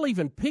free. They'll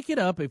even pick it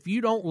up if you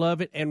don't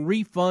love it and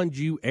refund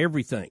you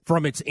everything.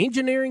 From its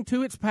engineering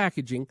to its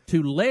packaging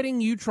to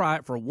letting you try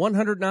it for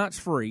 100 nights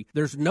free,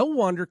 there's no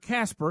wonder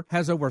Casper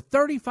has over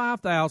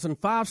 35,000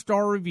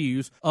 five-star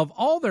reviews of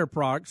all their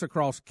products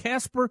across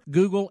Casper,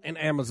 Google, and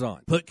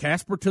Amazon. Put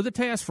Casper to the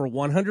test for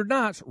 100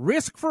 nights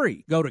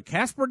risk-free. Go to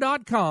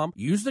Casper.com,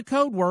 use the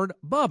code word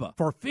BUBBA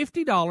for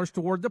 $50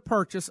 toward the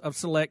purchase of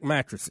select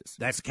mattresses.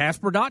 That's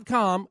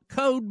Casper.com,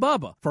 code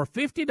BUBBA for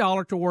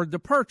 $50 toward the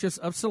purchase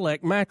of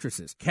select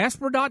mattresses.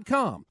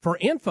 Casper.com. For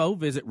info,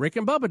 visit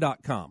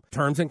RickandBubba.com.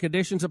 Terms and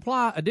conditions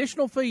apply.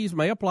 Additional fees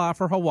may apply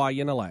for Hawaii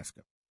and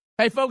Alaska.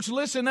 Hey, folks,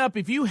 listen up.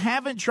 If you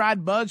haven't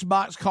tried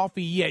BuzzBox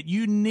coffee yet,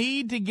 you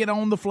need to get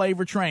on the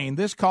flavor train.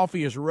 This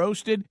coffee is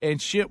roasted and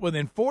shipped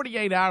within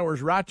 48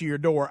 hours right to your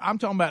door. I'm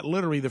talking about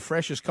literally the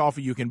freshest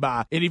coffee you can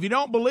buy. And if you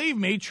don't believe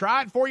me,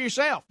 try it for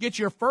yourself. Get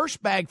your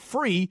first bag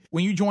free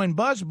when you join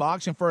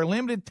BuzzBox, and for a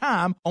limited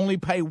time, only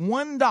pay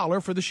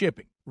 $1 for the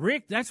shipping.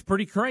 Rick, that's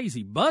pretty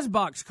crazy.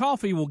 BuzzBox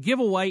Coffee will give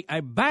away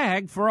a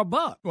bag for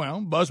 $1.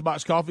 Well,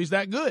 BuzzBox Coffee's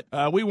that good.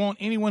 We want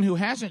anyone who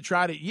hasn't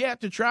tried it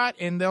yet to try it,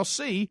 and they'll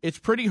see it's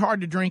pretty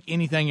hard to drink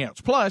anything else.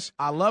 Plus,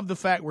 I love the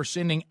fact we're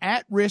sending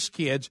at-risk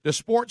kids to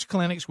sports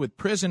clinics with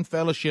Prison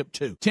Fellowship,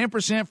 too.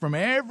 10% from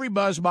every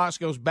BuzzBox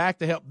goes back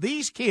to help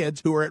these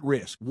kids who are at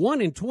risk.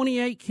 1 in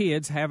 28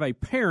 kids have a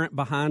parent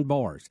behind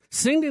bars.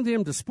 Sending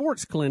them to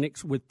sports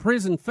clinics with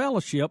Prison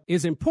Fellowship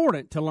is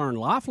important to learn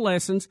life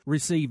lessons,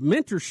 receive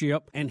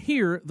mentorship, and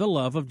hear the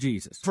love of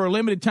Jesus. For a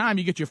limited time,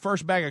 you get your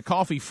first bag of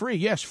coffee free.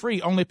 Yes,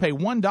 free. Only pay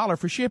 $1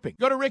 for shipping.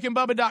 Go to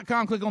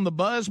rickandbubba.com. Click on the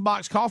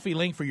BuzzBox Coffee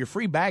link for your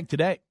free bag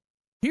today.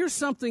 Here's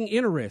something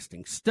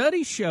interesting.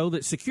 Studies show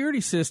that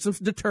security systems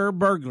deter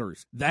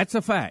burglars. That's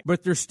a fact.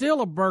 But there's still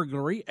a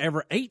burglary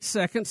every 8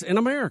 seconds in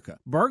America.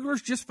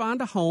 Burglars just find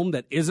a home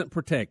that isn't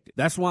protected.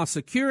 That's why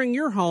securing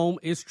your home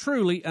is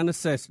truly a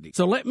necessity.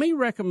 So let me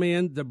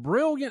recommend the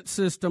brilliant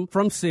system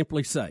from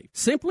Simply Safe.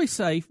 Simply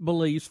Safe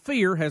believes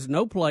fear has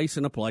no place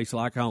in a place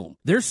like home.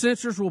 Their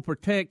sensors will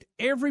protect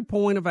every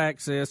point of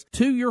access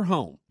to your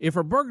home. If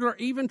a burglar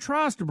even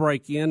tries to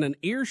break in, an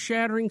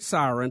ear-shattering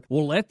siren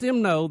will let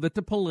them know that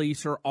the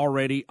police are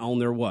already on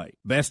their way.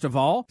 Best of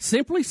all,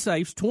 Simply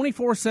Safe's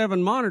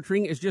 24/7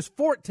 monitoring is just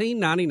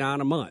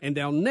 $14.99 a month, and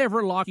they'll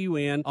never lock you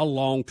in a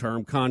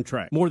long-term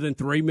contract. More than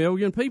 3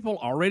 million people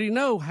already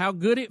know how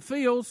good it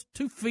feels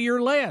to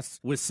fear less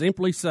with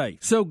Simply Safe.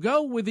 So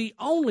go with the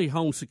only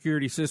home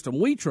security system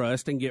we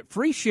trust and get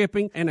free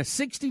shipping and a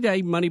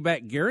 60-day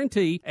money-back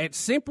guarantee at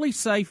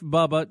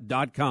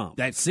simplysafebubba.com.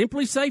 That's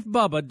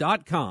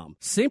simplysafebubba.com.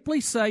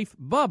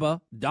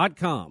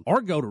 simplysafebubba.com.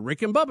 Or go to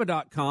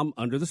rickandbubba.com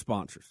under the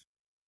sponsors.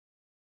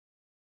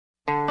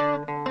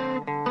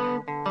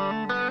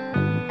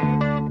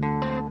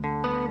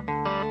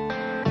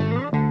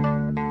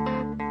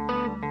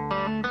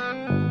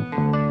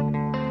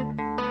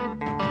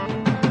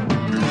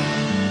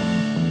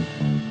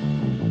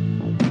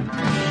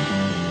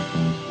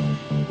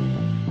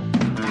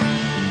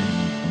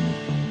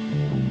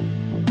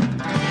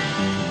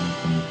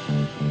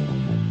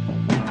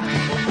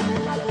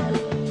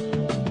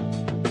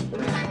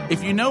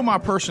 you know my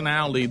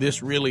personality,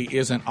 this really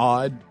isn't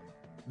odd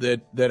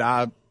that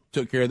I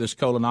took care of this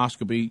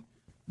colonoscopy.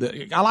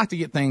 I like to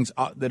get things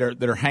that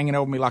are hanging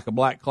over me like a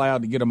black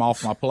cloud to get them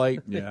off my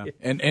plate. Yeah.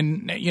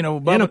 And you know,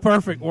 Bubba, in a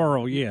perfect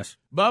world, yes.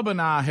 Bubba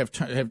and I have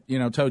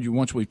told you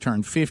once we've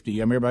turned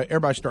 50. I mean,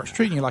 everybody starts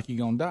treating you like you're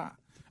gonna die.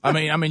 I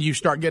mean, you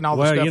start getting all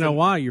the stuff. Well, you know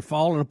why? You're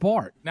falling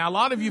apart. Now, a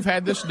lot of you've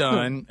had this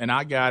done, and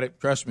I got it.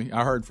 Trust me,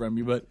 I heard from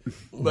you.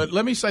 But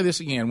let me say this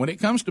again. When it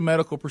comes to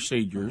medical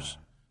procedures,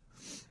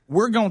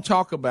 we're going to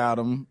talk about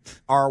them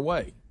our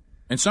way.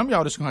 And some of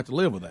y'all just going to have to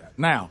live with that.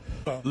 Now,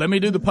 let me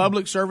do the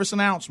public service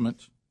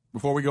announcement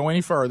before we go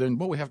any further. And,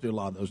 we have to do a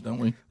lot of those, don't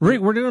we?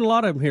 Rick, we're doing a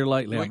lot of them here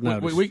lately, I've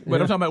noticed.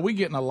 But I'm talking about we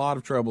get in a lot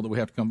of trouble that we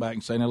have to come back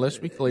and say, now, let's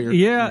be clear.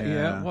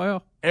 Yeah,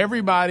 well.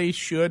 Everybody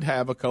should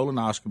have a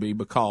colonoscopy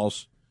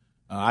because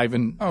I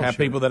even have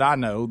people that I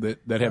know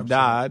that have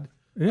died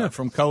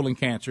from colon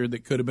cancer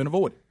that could have been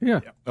avoided.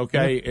 Yeah.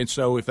 Okay, and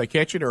so if they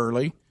catch it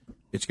early,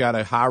 it's got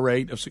a high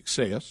rate of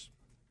success,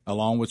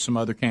 along with some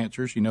other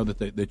cancers, you know,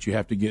 that you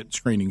have to get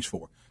screenings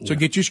for. So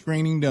get your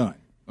screening done.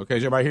 Okay,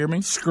 does everybody hear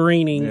me?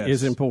 Screening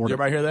is important. Does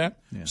everybody hear that?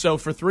 Yeah. So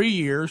for 3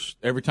 years,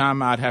 every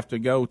time I'd have to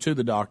go to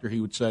the doctor, he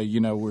would say,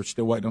 you know, we're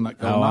still waiting on that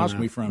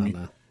colonoscopy from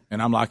you.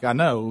 And I'm like, I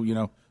know, you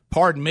know.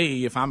 Pardon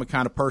me if I'm the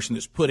kind of person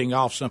that's putting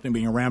off something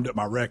being rammed up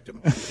my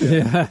rectum.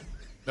 Yeah.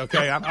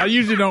 Okay, I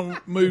usually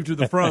don't move to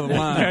the front of the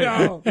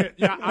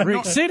line.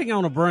 Rick, sitting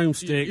on a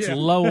broomstick's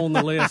low on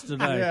the list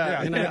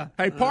today.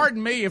 Hey,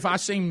 pardon me if I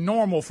seem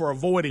normal for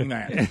avoiding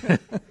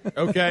that.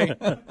 Okay?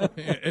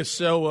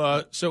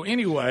 So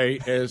anyway,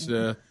 as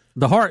the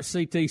heart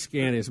CT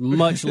scan is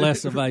much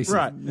less evasive.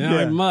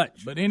 Right.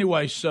 Much. But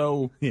anyway,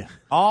 so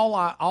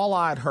all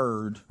I'd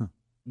heard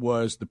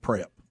was the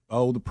prep.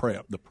 Oh, the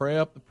prep.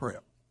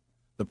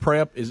 The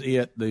prep is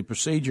it. The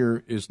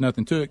procedure is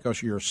nothing to it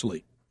because you're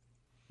asleep.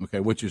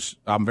 Okay,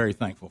 I'm very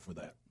thankful for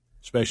that,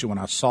 especially when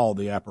I saw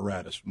the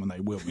apparatus when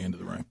they wheeled me into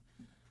the room.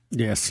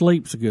 Yeah,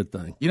 sleep's a good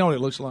thing. You know what it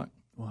looks like?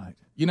 What?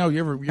 You know, you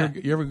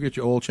ever get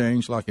your oil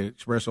changed like an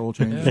express oil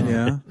change?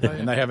 Yeah.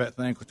 And they have that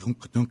thing.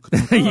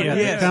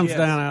 It comes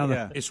down out of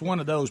the... It's one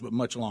of those, but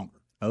much longer.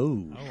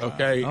 Oh.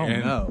 Okay. Oh,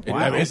 and no.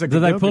 Wow. Do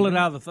they pull it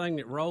out of the thing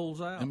that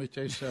rolls out? Let me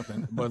tell you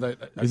something.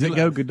 Does it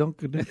go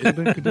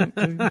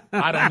gadunk?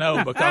 I don't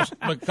know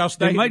because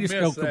they may just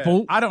go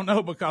kapoom. I don't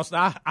know because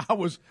I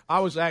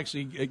was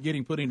actually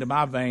getting put into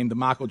my vein the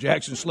Michael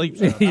Jackson sleep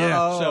stuff.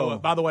 So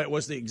by the way, it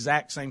was the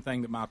exact same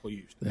thing that Michael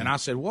used, and I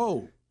said,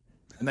 "Whoa."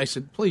 And they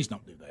said, please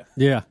don't do that.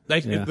 Yeah.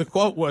 The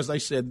quote was, they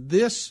said,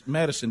 this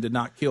medicine did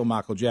not kill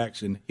Michael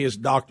Jackson. His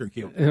doctor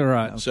killed him.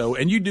 Right. So,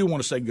 and you do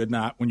want to say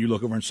goodnight when you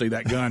look over and see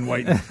that gun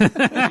waiting.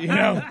 You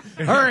know,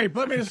 hurry,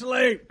 put me to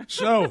sleep.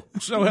 So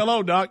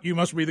hello, Doc. You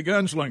must be the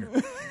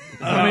gunslinger.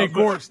 How many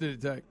quarts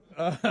did it take?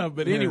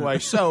 But anyway,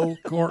 so.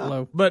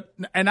 Courtlow.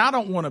 And I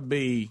don't want to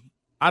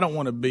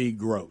be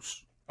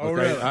gross. Oh,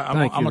 okay? really?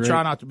 I'm going to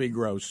try not to be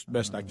gross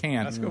best I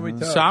can. That's going to be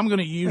tough. So I'm going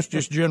to use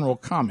just general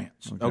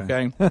comments,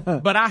 okay?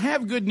 But I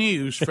have good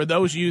news for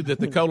those of you that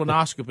the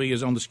colonoscopy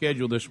is on the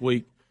schedule this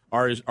week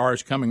or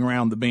is coming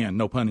around the bend,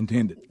 no pun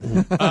intended.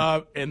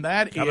 And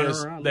that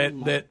is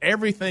that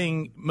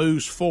everything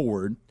moves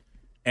forward,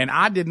 and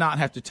I did not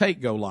have to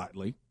take Go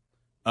Lightly.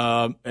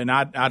 And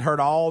I'd heard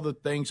all the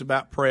things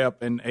about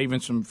prep and even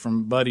some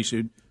from buddies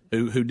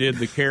who did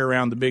the carry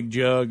around the big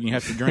jug and you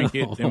have to drink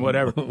it and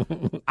whatever.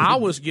 I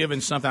was given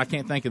something, I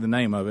can't think of the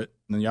name of it,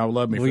 and y'all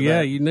love me for that. Well,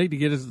 yeah, you need to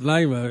get us the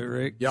name of it,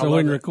 Rick, so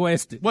we can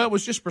request it. Well, it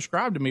was just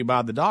prescribed to me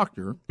by the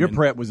doctor. Your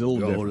prep was a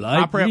little different.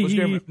 My prep was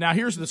different. Now,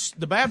 here's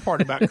the bad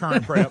part about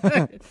current prep.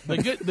 The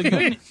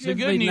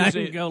good news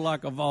is go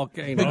like a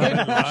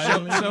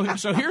volcano.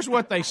 So here's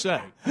what they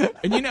say.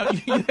 And you know,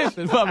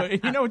 listen,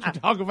 Bubba, you know what you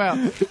talk about.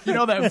 You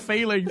know that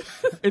feeling.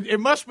 It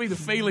must be the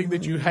feeling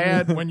that you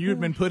had when you'd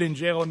been put in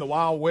jail in the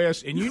Wild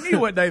West, and you knew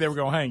what day they were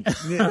going to hang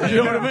you.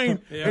 You know what I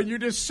mean? Yeah. And you're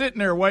just sitting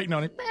there waiting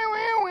on it.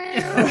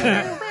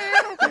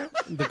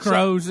 The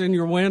crows in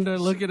your window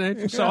looking at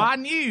you. So I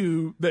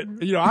knew that,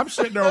 you know, I'm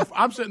sitting there on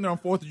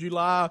 4th of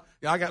July.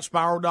 I got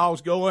spiral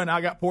dogs going.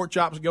 I got pork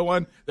chops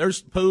going.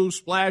 There's pools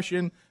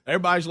splashing.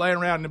 Everybody's laying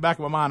around. In the back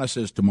of my mind, I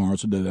says,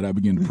 tomorrow's the day that I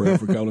begin to prep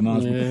for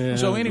colonoscopy.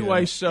 So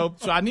anyway, so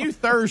I knew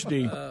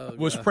Thursday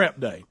was prep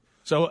day.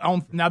 So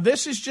now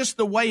this is just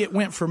the way it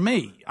went for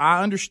me.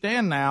 I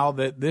understand now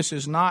that this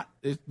is not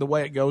the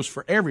way it goes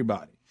for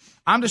everybody.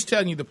 I'm just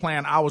telling you the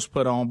plan I was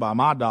put on by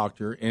my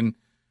doctor, and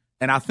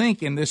I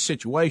think in this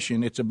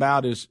situation it's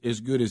about as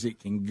good as it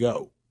can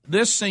go.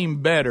 This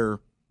seemed better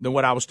than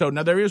what I was told.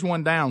 Now there is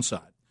one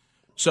downside.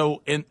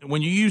 So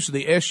when you use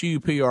the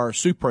SUPR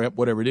Suprep,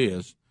 whatever it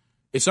is,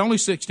 it's only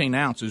 16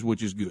 ounces,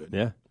 which is good.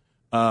 Yeah.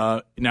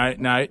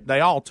 Now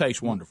they all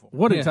taste wonderful.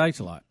 What do it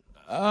taste like?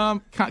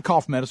 Kind of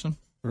cough medicine.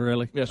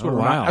 Really? Yeah,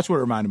 that's what it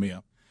reminded me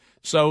of.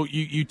 So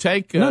you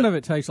take none of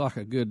it tastes like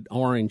a good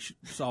orange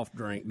soft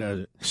drink, does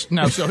it?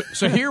 No.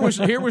 So here was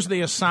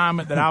the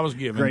assignment that I was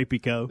given.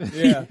 Grapey Co.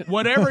 Yeah.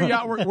 Whatever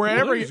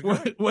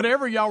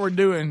y'all were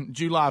doing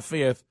July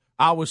 5th,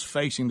 I was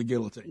facing the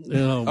guillotine.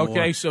 Oh,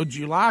 okay, so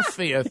July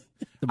 5th,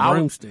 the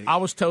broomstick. I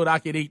was told I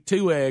could eat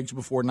 2 eggs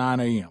before 9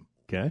 a.m.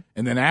 Okay.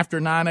 And then after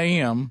 9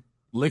 a.m.,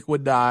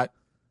 liquid diet,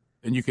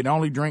 and you can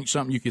only drink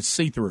something you can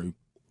see through.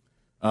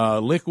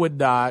 Liquid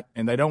diet,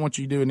 and they don't want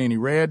you doing any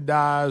red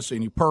dyes,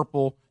 any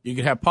purple. You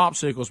can have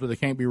popsicles, but they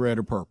can't be red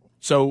or purple.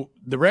 So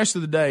the rest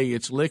of the day,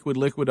 it's liquid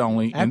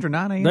only. After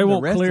 9 a.m., they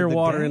want clear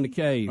water in the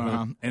cave.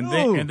 And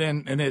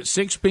then at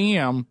 6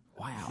 p.m.,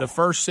 the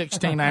first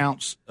 16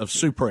 ounce of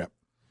Soup Prep.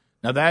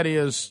 Now that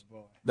is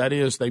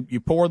you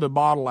pour the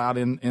bottle out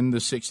in the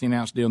 16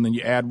 ounce deal, and then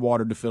you add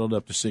water to fill it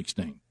up to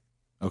 16.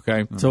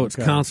 Okay, so it's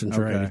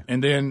concentrated.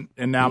 Okay.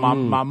 And now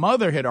my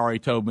mother had already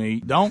told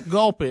me, don't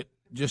gulp it,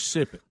 just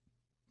sip it.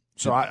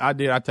 So I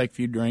did. I take a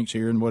few drinks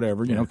here and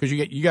whatever, because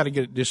you got to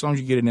get it. As long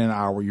as you get it in an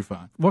hour, you're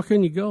fine. What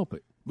can you gulp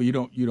it? But you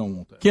don't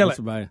want that. Kill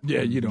it. Bad.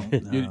 Yeah, you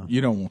don't.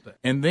 You don't want that.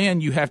 And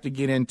then you have to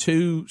get in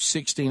 2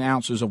 16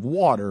 ounces of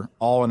water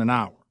all in an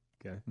hour.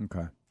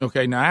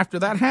 Okay. Now after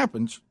that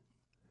happens,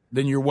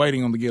 then you're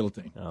waiting on the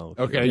guillotine. Oh,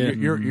 okay.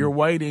 You're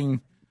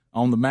waiting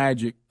on the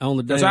magic. On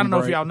the because I don't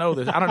know if y'all know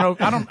this. I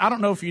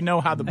don't know if you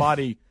know how the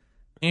body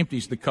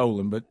empties the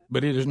colon,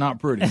 but it is not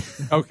pretty.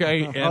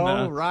 Okay.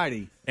 And,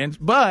 righty.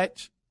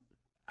 But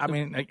I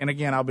mean, and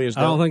again, I'll be as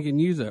I don't think you can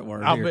use that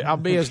word. I'll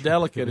be as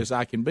delicate as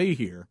I can be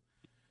here.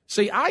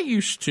 See, I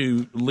used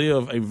to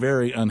live a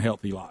very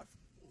unhealthy life,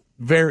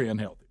 very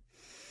unhealthy.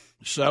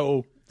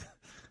 So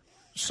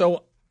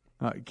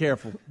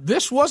careful.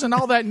 This wasn't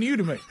all that new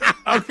to me,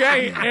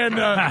 okay?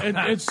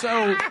 And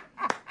so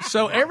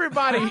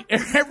everybody had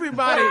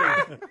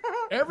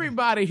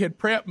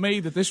prepped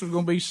me that this was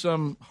going to be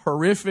some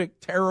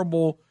horrific,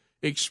 terrible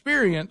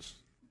experience.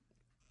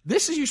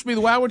 This used to be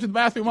the way I went to the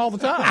bathroom all the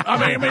time.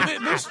 I mean,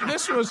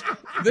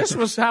 this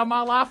was how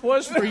my life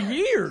was for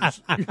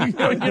years. You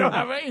know what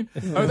I mean?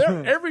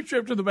 Every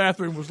trip to the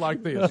bathroom was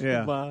like this.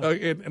 Yeah.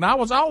 And I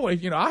was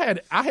always, I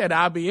had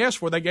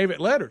IBS where they gave it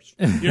letters.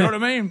 You know what I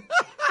mean?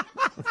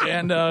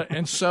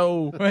 And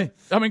so,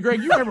 I mean,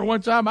 Greg, you remember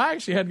one time I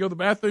actually had to go to the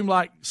bathroom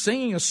like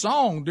singing a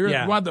song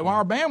while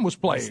our band was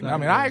playing. I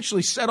mean, I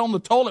actually sat on the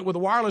toilet with a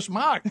wireless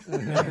mic.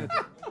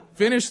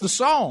 Finish the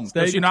song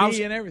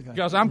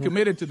because I'm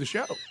committed to the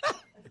show.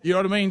 You know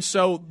what I mean?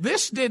 So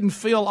this didn't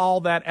feel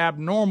all that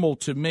abnormal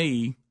to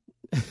me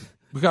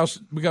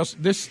because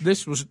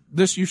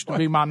this used to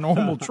be my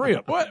normal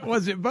trip. What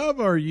was it, Bubba,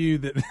 or you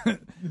that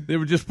they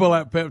would just pull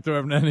out Pepto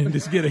every now and then and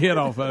just get a hit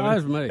off of it? That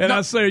was me. And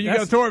I say, you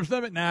got a tore up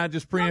stomach? Nah,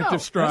 just preemptive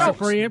strike.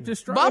 Preemptive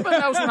strike. Bubba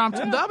knows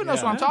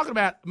what I'm talking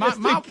about.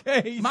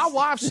 My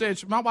wife said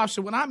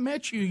when I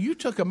met you, you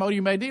took a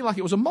Imodium AD like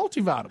it was a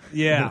multivitamin.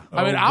 Yeah.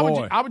 I mean,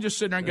 I would just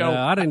sit there and go.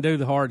 No, I didn't do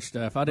the hard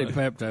stuff. I did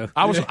Pepto.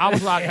 I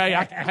was like,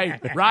 hey,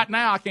 right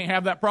now I can't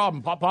have that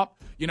problem.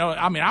 Pop.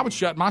 I mean, I would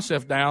shut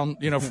myself down,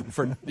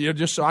 for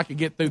just so I could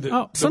get through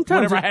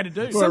whatever I had to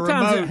do.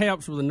 Sometimes it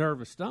helps with a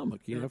nervous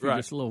stomach, if you're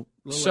just a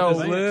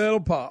little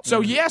pop. So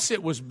yes,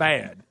 it was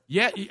bad.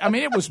 Yeah, I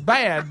mean it was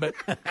bad, but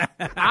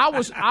I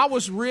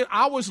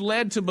was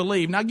led to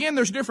believe. Now again,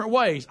 there's different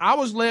ways. I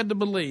was led to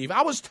believe.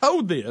 I was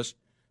told this: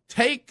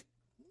 take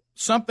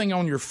something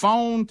on your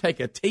phone, take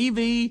a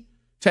TV.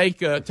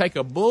 Take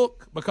a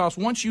book, because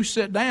once you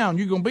sit down,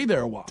 you're going to be there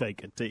a while.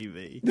 Take a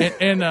TV.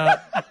 And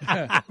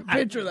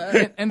picture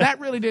that. And that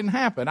really didn't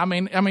happen. I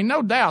mean,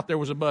 no doubt there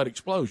was a butt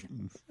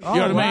explosion. You know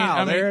what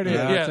I mean? There it is.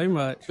 Yeah, too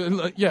much.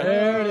 Yeah.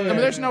 There it is. I mean,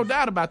 there's no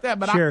doubt about that.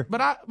 But sure.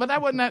 but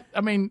that wasn't that.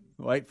 I mean,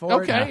 wait for it.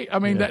 Okay. I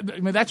mean,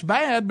 that's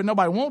bad, but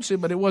nobody wants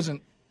it. But it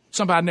wasn't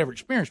something I'd never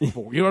experienced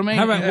before. You know what I mean?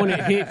 How about when it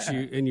hits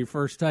you and you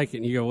first take it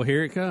and you go, well,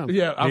 here it comes.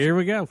 Yeah. Here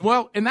we go.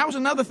 Well, and that was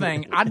another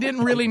thing. I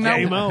didn't really know.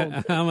 Game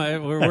on.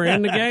 We're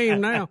in the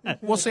game now.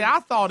 Well, see, I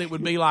thought it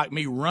would be like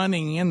me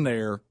running in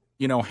there,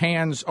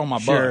 hands on my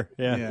butt.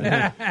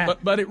 Yeah.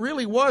 But it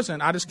really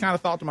wasn't. I just kind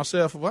of thought to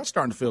myself, well, that's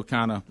starting to feel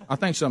I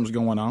think something's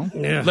going on.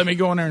 Yeah. Let me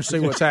go in there and see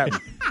what's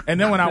happening. And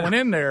then when I went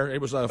in there,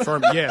 it was a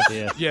firm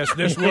yes,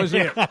 this was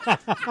it.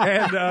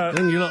 And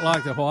then you look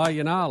like the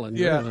Hawaiian Island.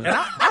 Yeah. And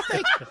I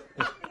think...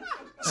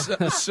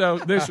 So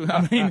this,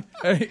 I mean,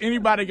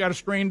 anybody got a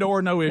screen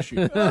door, no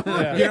issue. You know what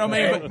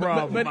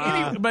I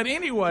mean? But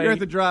anyway, you're at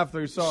the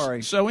drive-through.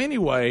 Sorry. So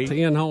anyway,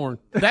 tin horn.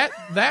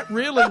 That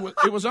really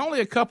it was only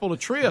a couple of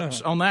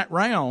trips on that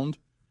round,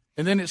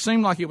 and then it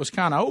seemed like it was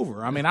kind of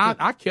over. I mean,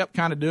 I kept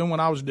kind of doing what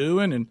I was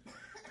doing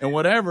and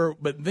whatever.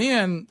 But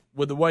then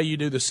with the way you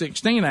do the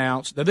 16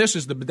 ounce, now this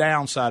is the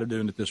downside of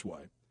doing it this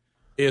way.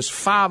 Is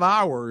 5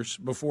 hours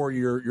before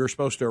you're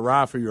supposed to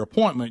arrive for your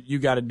appointment, you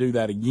got to do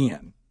that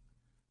again.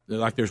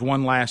 Like there's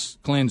one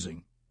last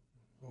cleansing.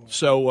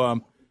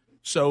 So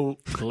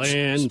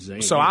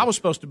cleansing. So I was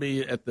supposed to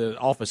be at the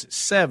office at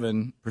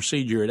 7,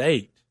 procedure at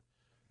 8.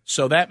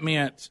 So that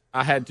meant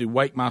I had to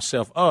wake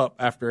myself up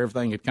after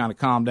everything had kind of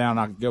calmed down.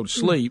 I could go to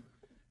sleep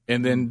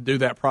and then do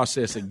that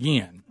process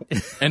again.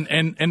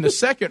 And the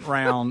second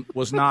round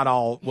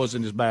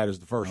wasn't as bad as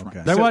the first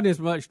round. There wasn't as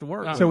much to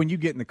work. So when you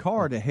get in the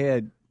car to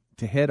head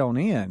on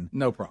in,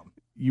 no problem.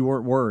 You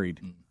weren't worried.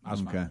 I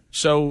was fine.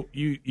 So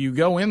you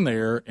go in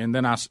there, and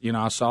then I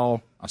saw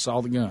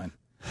the gun,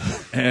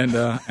 and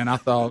I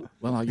thought,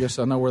 well, I guess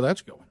I know where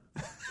that's going,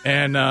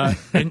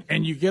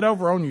 and you get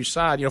over on your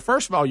side.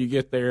 First of all, you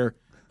get there,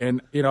 And,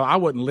 I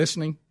wasn't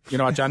listening,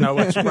 which I know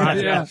what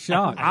surprised Yeah, you.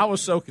 shocked. I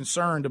was so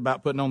concerned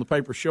about putting on the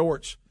paper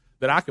shorts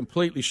that I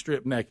completely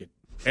stripped naked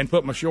and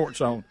put my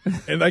shorts on.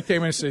 And they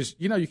came in and says,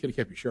 you could have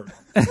kept your shirt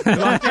on.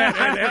 Like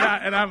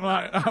that. And I'm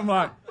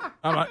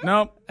like,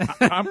 no,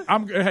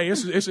 I'm hey,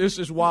 this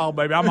is wild,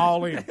 baby. I'm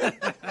all in.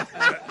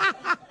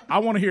 I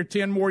want to hear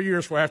 10 more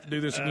years before I have to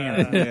do this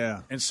again.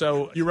 Yeah. And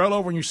so you roll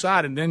over on your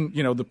side, and then,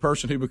 the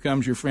person who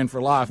becomes your friend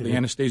for life, the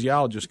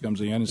anesthesiologist,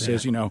 comes in and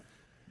says,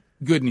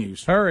 good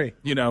news. Hurry.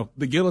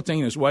 The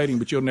guillotine is waiting,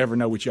 but you'll never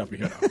know which chop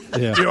your head off.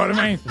 Yeah. You know what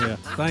I mean? Yeah.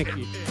 Thank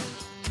you.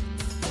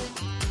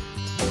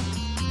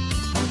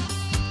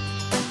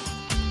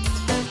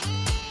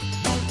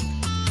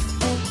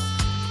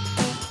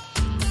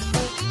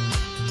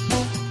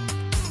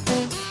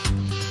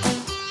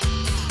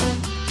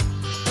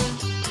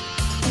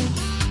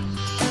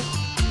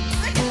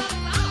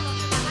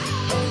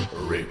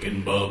 Rick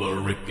and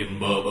Bubba, Rick and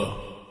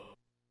Bubba.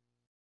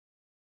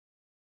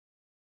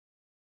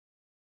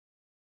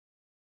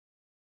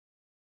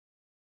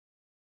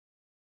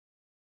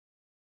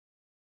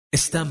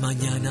 Esta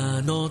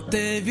mañana no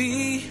te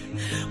vi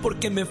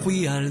porque me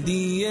fui al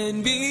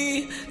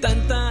DNB.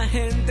 Tanta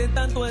gente,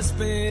 tanto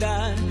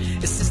esperar.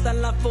 Es esta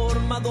la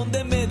forma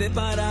donde me de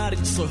parar.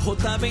 Soy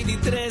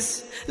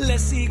J23, le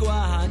sigo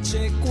a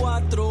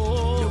H4.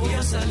 Yo voy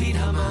a salir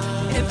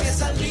jamás.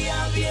 Empieza el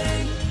día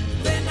bien,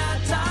 ven a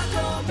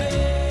Taco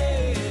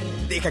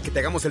Bell. Deja que te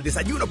hagamos el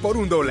desayuno por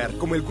 $1,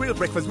 como el Grill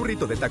Breakfast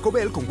Burrito de Taco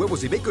Bell con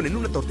huevos y bacon en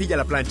una tortilla a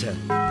la plancha.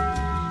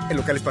 En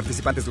locales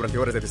participantes durante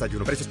horas de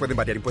desayuno. Precios pueden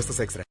variar, impuestos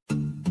extra.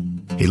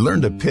 He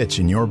learned to pitch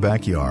in your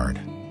backyard.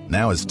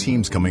 Now his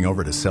team's coming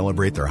over to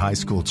celebrate their high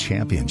school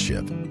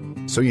championship.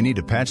 So you need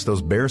to patch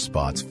those bare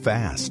spots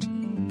fast.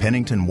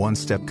 Pennington One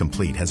Step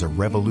Complete has a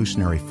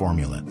revolutionary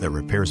formula that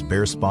repairs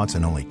bare spots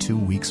in only 2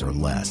 weeks or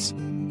less.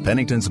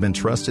 Pennington's been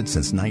trusted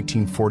since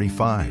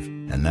 1945,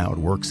 and now it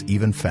works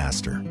even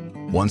faster.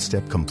 One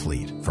Step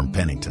Complete from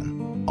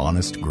Pennington.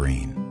 Honest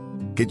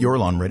green. Get your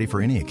lawn ready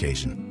for any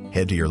occasion.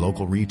 Head to your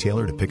local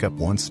retailer to pick up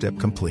One Step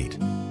Complete.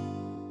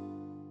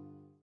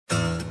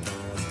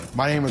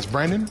 My name is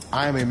Brandon.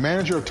 I am a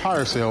manager of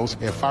tire sales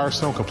at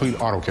Firestone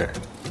Complete Auto Care.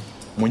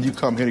 When you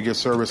come here to get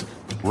service,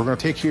 we're going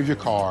to take care of your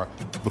car.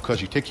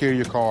 Because you take care of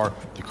your car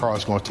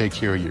is going to take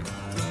care of you.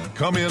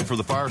 Come in for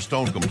the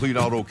Firestone Complete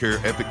Auto Care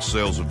Epic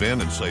Sales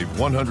Event and save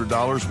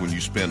 $100 when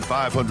you spend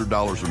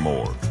 $500 or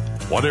more.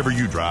 Whatever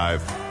you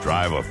drive,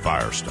 drive a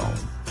Firestone.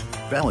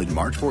 Valid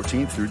March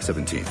 14th through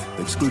 17th.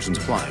 Exclusions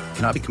apply.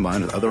 Cannot be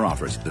combined with other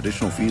offers.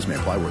 Additional fees may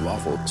apply where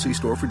lawful. See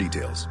store for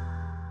details.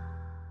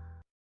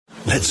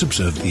 Let's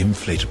observe the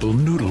inflatable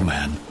noodle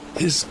man.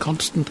 His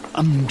constant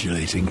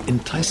undulating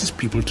entices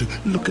people to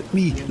look at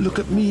me, look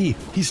at me.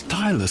 He's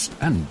tireless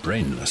and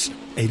brainless,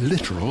 a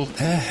literal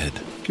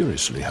airhead.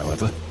 Curiously,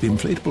 however, the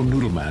inflatable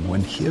noodle man,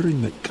 when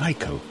hearing that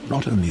Geico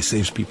not only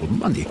saves people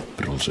money,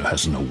 but also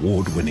has an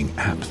award-winning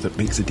app that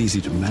makes it easy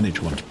to manage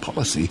one's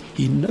policy,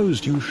 he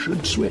knows you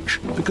should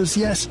switch. Because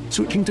yes,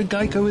 switching to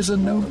Geico is a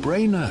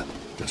no-brainer.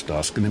 Just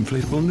ask an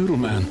inflatable noodle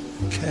man.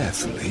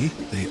 Carefully,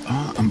 they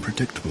are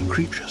unpredictable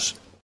creatures.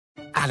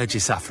 Allergy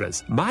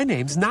sufferers, my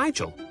name's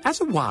Nigel.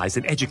 As a wise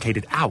and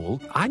educated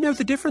owl, I know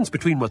the difference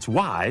between what's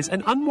wise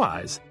and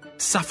unwise.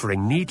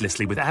 Suffering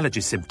needlessly with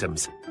allergy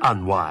symptoms,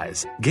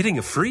 unwise. Getting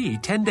a free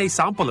 10-day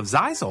sample of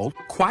Zysol,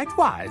 quite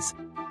wise.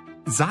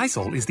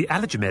 Zysol is the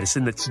allergy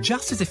medicine that's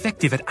just as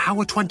effective at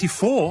hour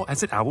 24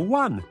 as at hour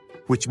 1,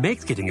 which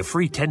makes getting a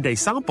free 10-day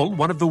sample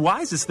one of the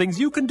wisest things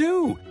you can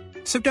do.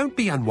 So don't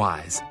be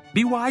unwise.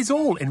 Be wise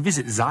all and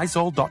visit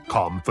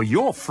Zysol.com for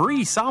your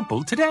free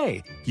sample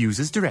today. Use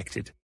as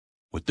directed.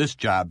 With this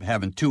job,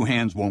 having two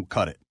hands won't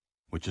cut it,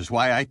 which is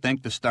why I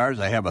thank the stars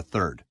I have a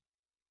third.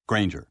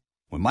 Grainger.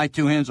 When my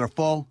two hands are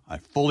full, I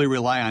fully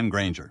rely on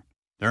Grainger.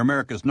 They're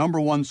America's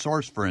 #1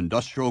 source for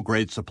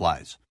industrial-grade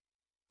supplies.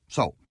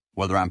 So,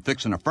 whether I'm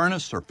fixing a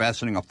furnace or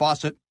fastening a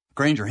faucet,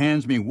 Grainger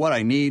hands me what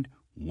I need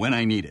when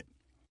I need it,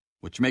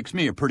 which makes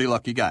me a pretty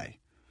lucky guy.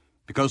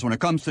 Because when it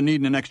comes to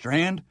needing an extra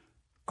hand,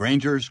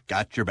 Grainger's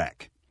got your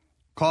back.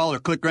 Call or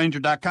click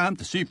Grainger.com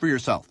to see for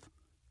yourself.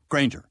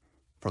 Grainger,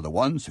 for the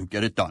ones who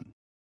get it done.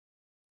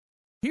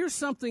 Here's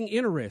something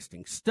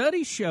interesting.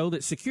 Studies show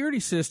that security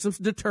systems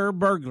deter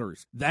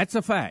burglars. That's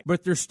a fact.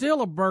 But there's still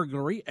a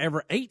burglary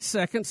every 8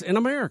 seconds in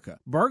America.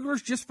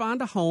 Burglars just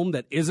find a home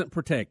that isn't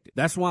protected.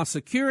 That's why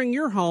securing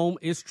your home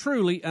is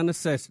truly a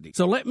necessity.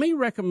 So let me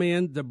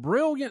recommend the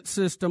brilliant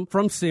system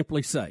from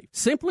Simply Safe.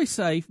 Simply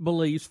Safe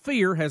believes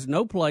fear has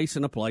no place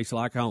in a place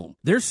like home.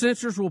 Their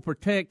sensors will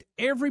protect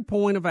every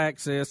point of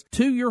access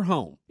to your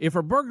home. If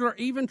a burglar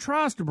even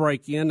tries to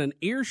break in, an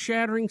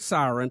ear-shattering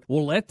siren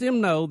will let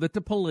them know that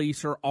the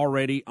police are are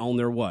already on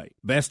their way.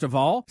 Best of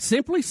all,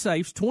 Simply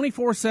Safe's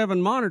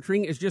 24/7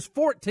 monitoring is just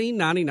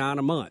 $14.99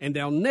 a month, and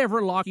they'll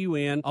never lock you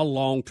in a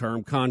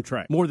long-term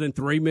contract. More than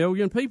 3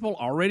 million people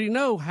already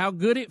know how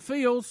good it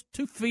feels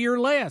to fear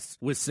less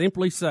with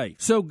Simply Safe.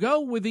 So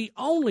go with the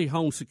only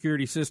home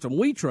security system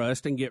we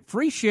trust and get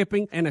free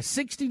shipping and a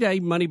 60-day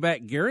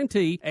money-back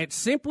guarantee at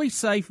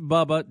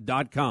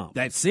simplysafebubba.com.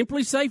 That's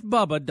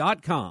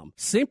simplysafebubba.com.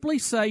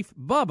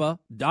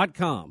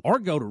 simplysafebubba.com. Or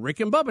go to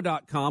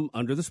rickandbubba.com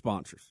under the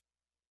sponsors.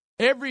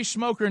 Every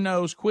smoker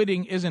knows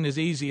quitting isn't as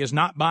easy as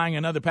not buying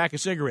another pack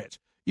of cigarettes.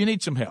 You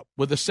need some help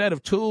with a set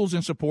of tools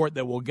and support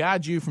that will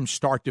guide you from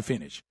start to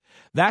finish.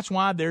 That's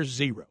why there's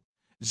Zero.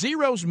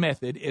 Zero's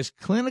method is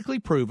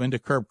clinically proven to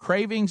curb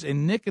cravings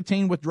and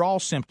nicotine withdrawal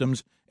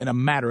symptoms in a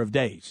matter of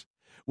days.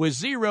 With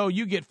Zero,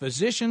 you get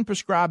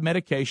physician-prescribed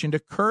medication to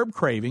curb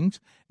cravings,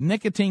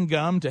 nicotine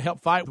gum to help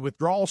fight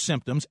withdrawal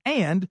symptoms,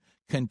 and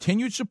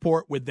continued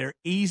support with their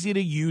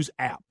easy-to-use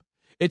app.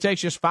 It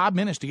takes just 5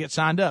 minutes to get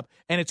signed up,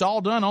 and it's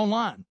all done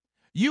online.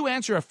 You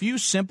answer a few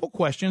simple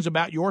questions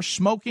about your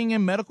smoking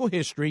and medical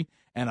history,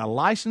 and a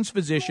licensed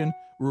physician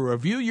will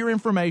review your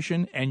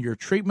information, and your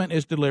treatment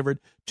is delivered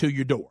to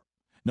your door.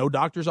 No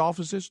doctor's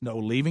offices, no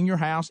leaving your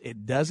house.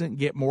 It doesn't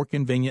get more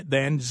convenient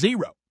than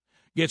Zero.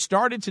 Get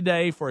started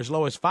today for as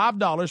low as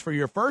 $5 for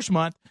your first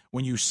month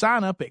when you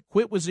sign up at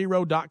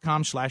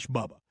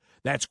quitwithzero.com/Bubba.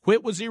 That's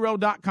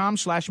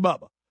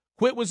quitwithzero.com/Bubba.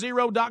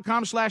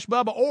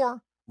 Quitwithzero.com/Bubba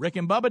or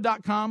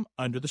rickandbubba.com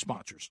under the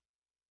sponsors.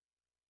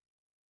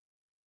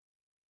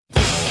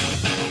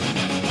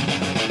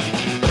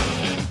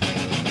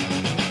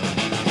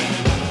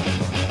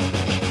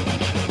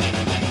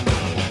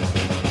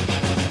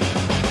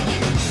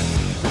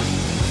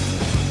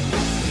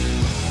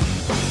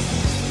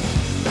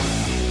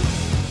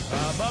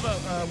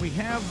 We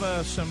have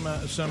some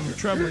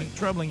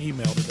troubling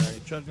email today.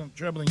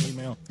 Troubling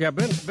email. Yeah,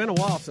 been a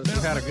while since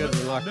we've had a good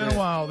one like that. Been a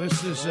while.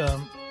 This is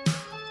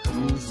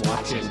who's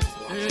watching?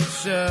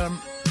 It's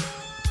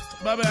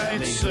Bubba.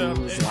 It's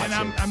and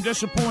I'm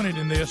disappointed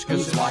in this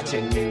because who's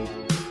watching me?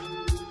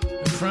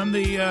 From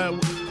the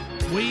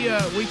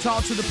we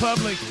talk to the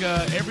public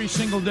every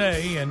single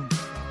day and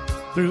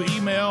through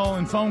email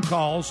and phone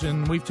calls,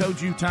 and we've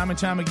told you time and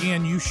time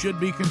again you should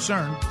be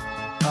concerned.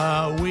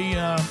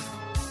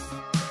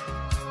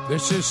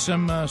 This is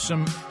someone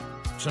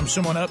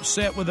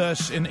upset with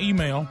us in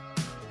email,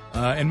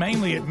 and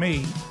mainly at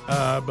me.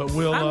 But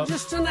we'll. I'm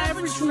just an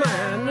average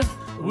man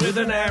with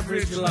an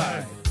average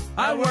life.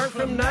 I work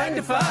from 9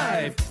 to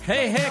 5.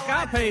 Hey, heck,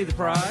 I pay the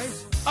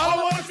price. I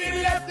want to be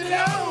left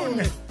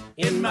alone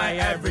in my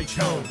average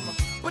home.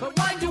 But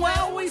why do I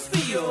always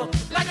feel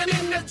like I'm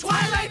in the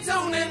twilight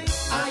zone? And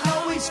I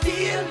always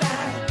feel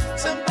like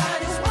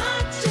somebody's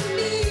watching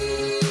me,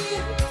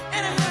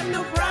 and I have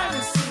no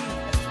privacy.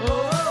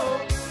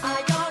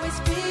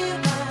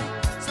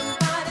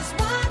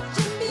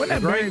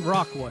 Barry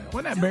Rockwell.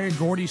 Wasn't that Barry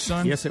Gordy's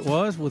son? Yes, it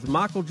was, with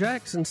Michael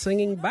Jackson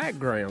singing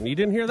background. You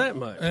didn't hear that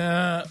much.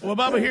 Well,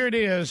 Bubba, here it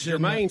is.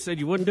 Jermaine said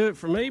you wouldn't do it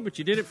for me, but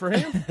you did it for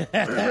him.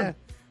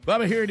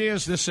 Bubba, here it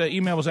is. This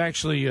email was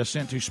actually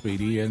sent to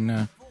Speedy.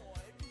 And,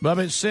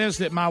 Bubba, it says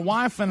that my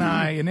wife and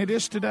I, and it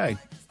is today,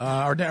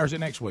 or is it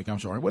next week? I'm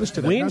sorry. What is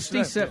today?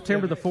 Wednesday,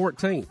 September the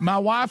 14th. My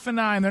wife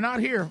and I, and they're not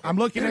here. I'm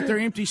looking at their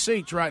empty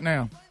seats right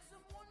now.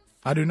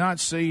 I do not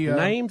see.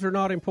 Names are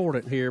not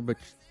important here, but.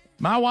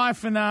 My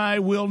wife and I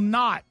will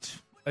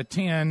not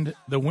attend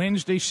the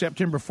Wednesday,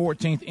 September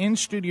 14th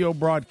in-studio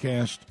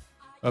broadcast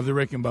of the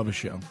Rick and Bubba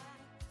Show.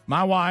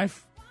 My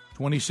wife,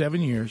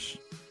 27 years,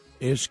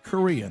 is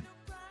Korean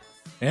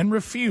and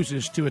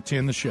refuses to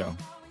attend the show.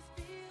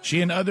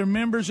 She and other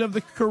members of the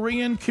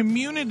Korean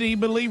community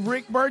believe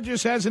Rick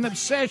Burgess has an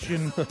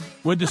obsession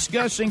with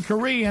discussing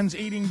Koreans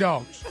eating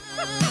dogs.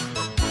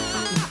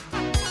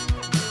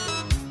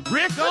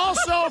 Rick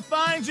also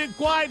finds it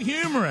quite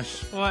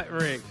humorous. What,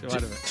 Rick?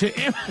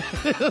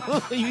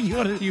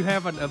 You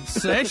have an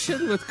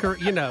obsession with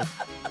Korean. I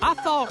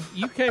thought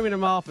you came into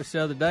my office the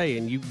other day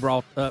and you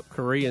brought up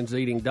Koreans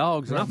eating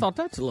dogs, and I thought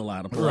that's a little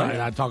out of place. Right,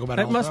 I talk about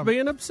it all the time. That must be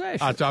an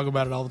obsession. I talk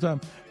about it all the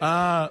time.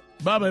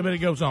 Bubba, but it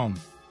goes on.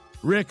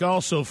 Rick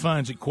also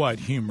finds it quite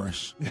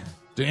humorous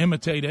to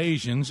imitate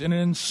Asians in an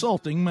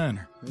insulting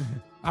manner.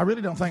 I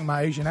really don't think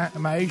my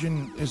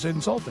Asian is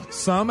insulting.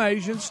 Some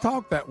Asians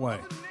talk that way.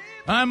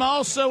 I'm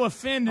also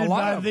offended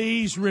by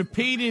these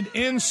repeated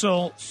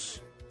insults.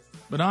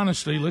 But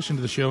honestly, listen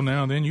to the show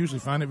now and then. Usually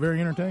find it very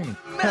entertaining.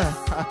 You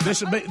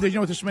know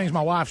what this means?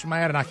 My wife's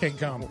mad and I can't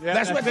come.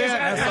 Yeah,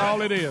 that's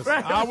all it is.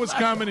 Right. I was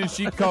coming and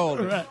she called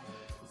it. Right.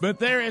 But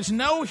there is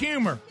no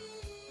humor.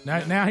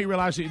 Now he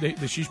realizes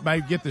that she may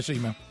get this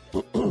email.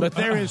 But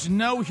there is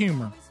no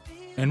humor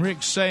in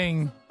Rick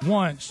saying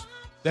once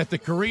that the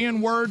Korean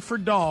word for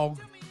dog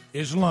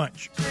is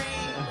lunch.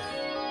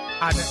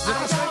 I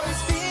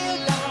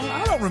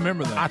don't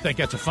remember that. I think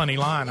that's a funny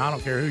line. I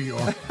don't care who you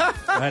are.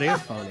 That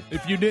is funny.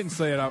 If you didn't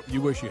say it,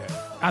 you wish you had.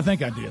 I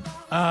think I did.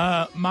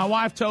 My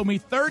wife told me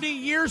 30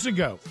 years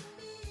ago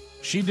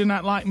she did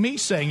not like me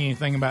saying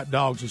anything about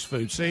dogs as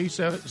food. See,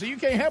 so you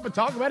can't help but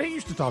talk about it. He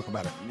used to talk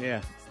about it.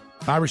 Yeah.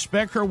 I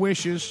respect her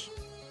wishes.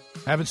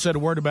 Haven't said a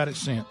word about it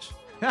since.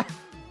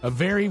 A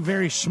very,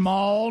 very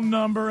small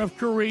number of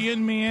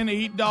Korean men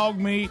eat dog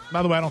meat.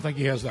 By the way, I don't think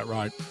he has that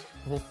right.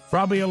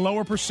 Probably a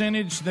lower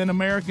percentage than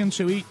Americans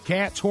who eat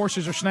cats,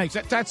 horses, or snakes.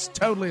 That's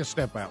totally a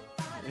step out.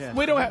 Yeah.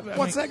 We don't have.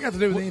 What's that got to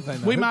do with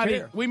anything?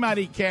 Though? We might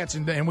eat cats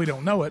and we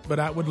don't know it, but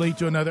that would lead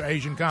to another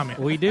Asian comment.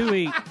 We do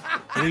eat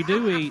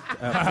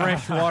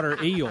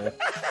freshwater eel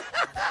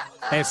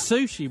as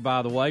sushi,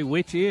 by the way,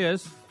 which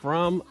is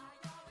from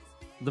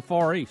the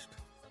Far East.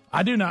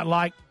 I do not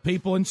like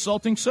people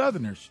insulting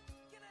Southerners.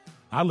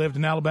 I lived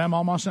in Alabama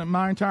almost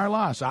my entire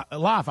life.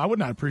 I would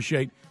not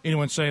appreciate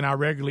anyone saying I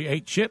regularly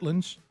ate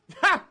chitlins.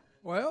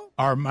 Well,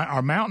 our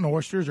mountain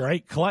oysters or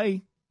ate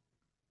clay.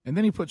 And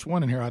then he puts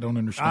one in here I don't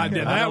understand. I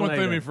did. That one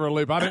threw me for a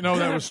loop. I didn't know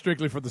that was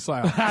strictly for the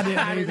South. I didn't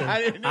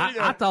either.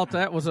 I thought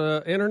that was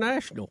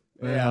international.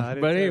 Yeah,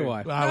 but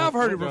anyway. I've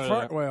heard it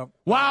referred. Well,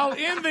 while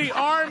in the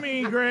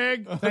Army,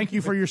 Greg, thank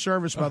you for your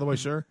service, by the way,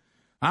 sir.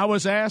 I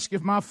was asked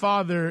if my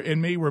father and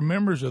me were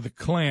members of the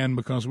Klan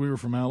because we were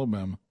from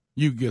Alabama.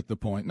 You get the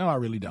point. No, I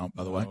really don't,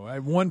 by the way.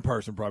 One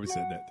person probably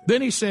said that, too.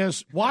 Then he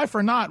says, wife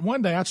or not,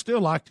 one day I'd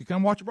still like to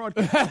come watch a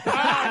broadcast.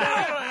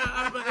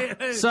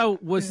 So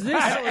was this...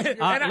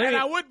 and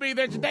I would be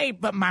there today,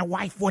 but my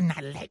wife would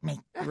not let me.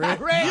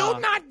 You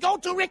not go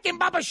to Rick and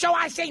Bubba's show,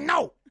 I say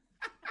no.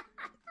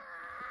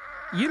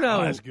 You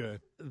know, that's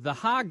good. The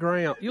high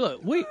ground...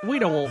 Look, we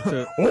don't want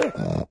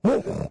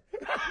to...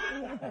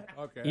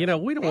 Okay. You know,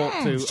 we don't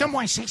want to...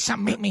 Someone say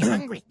something make me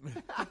hungry.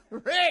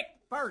 Rick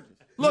Burgess.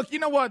 Look, you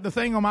know what? The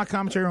thing on my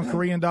commentary on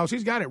Korean dogs,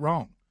 he's got it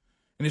wrong.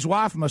 And his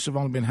wife must have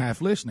only been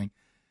half listening.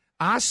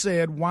 I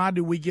said, why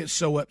do we get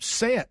so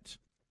upset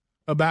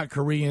about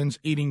Koreans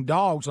eating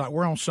dogs like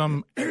we're on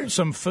some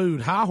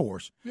food high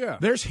horse? Yeah.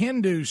 There's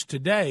Hindus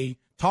today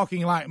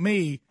talking like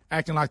me,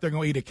 acting like they're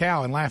going to eat a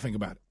cow and laughing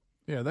about it.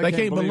 Yeah, they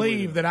can't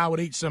believe that I would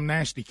eat some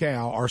nasty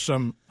cow or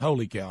some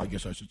holy cow, I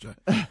guess I should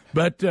say.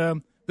 But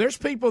there's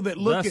people that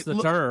look That's at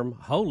the term,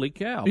 holy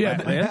cow.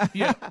 Yeah,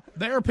 yeah.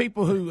 There are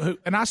people who,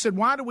 and I said,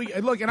 why do we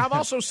look? And I've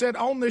also said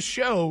on this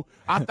show,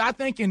 I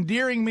think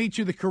endearing me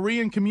to the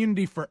Korean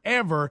community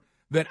forever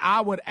that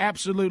I would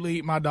absolutely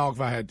eat my dog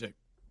if I had to,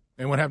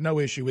 and would have no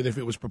issue with it if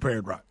it was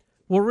prepared right.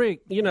 Well,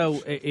 Rick, you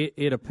know,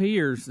 it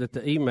appears that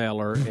the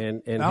emailer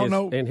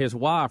and his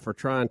wife are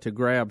trying to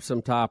grab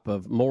some type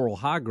of moral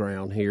high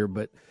ground here,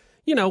 but.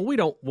 You know, we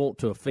don't want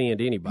to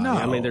offend anybody. No,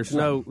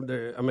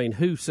 I mean,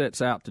 who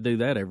sets out to do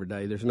that every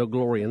day? There's no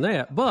glory in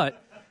that.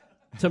 But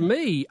to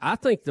me, I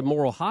think the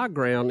moral high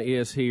ground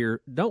is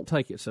here, don't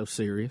take it so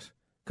serious,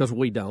 because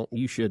we don't.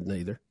 You shouldn't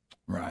either.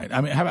 Right.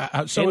 I mean, how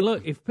about... And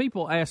look, if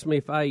people ask me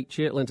if I eat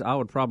chitlins, I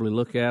would probably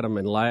look at them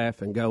and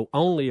laugh and go,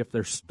 only if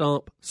they're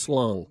stump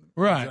slung.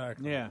 Right.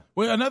 Exactly. Yeah.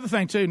 Well, another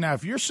thing, too, now,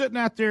 if you're sitting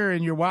out there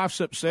and your wife's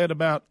upset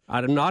about...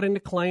 I'm not in the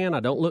Klan. I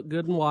don't look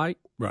good in white.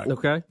 Right.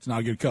 Okay? It's not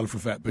a good color for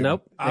fat people.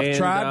 Nope. I've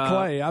tried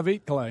clay. I've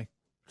eaten clay.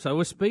 So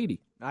is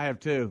Speedy. I have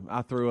too.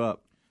 I threw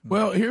up.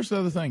 Well, here's the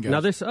other thing, guys.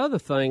 Now, this other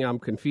thing I'm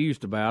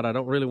confused about. I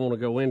don't really want to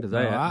go into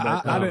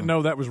that. I didn't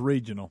know that was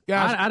regional.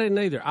 Guys, I didn't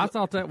either. I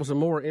thought that was a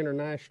more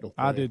international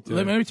thing. I did too.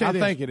 Let me tell you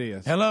this. I think it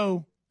is.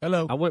 Hello.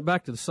 I went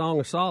back to the Song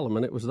of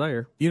Solomon. It was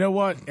there. You know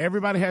what?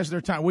 Everybody has their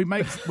time. We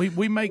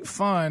make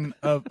fun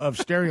of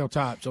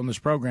stereotypes on this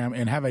program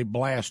and have a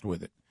blast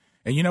with it.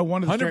 And you know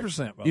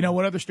 100%. You know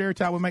what other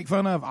stereotype we make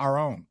fun of? Our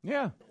own.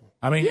 Yeah.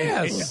 I mean,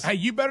 yes. Hey,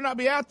 you better not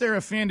be out there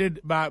offended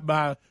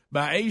by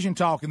Asian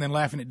talk and then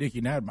laughing at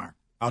Dickie Nadmeyer.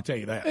 I'll tell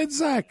you that.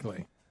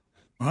 Exactly.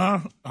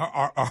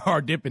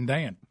 Or Dip and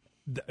Dan.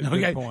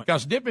 Okay,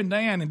 because Dip and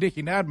Dan and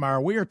Dickie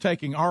Nadmeyer, we are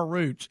taking our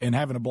roots and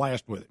having a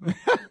blast with it.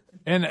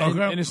 And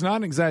it's not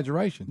an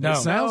exaggeration. No. It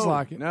sounds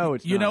like it. No,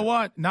 it's You not. know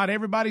what? Not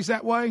everybody's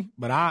that way,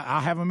 but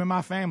I have them in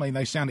my family, and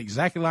they sound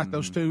exactly like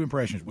those two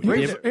impressions.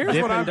 Here's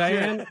what I'm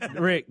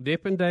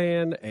Dip and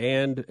Dan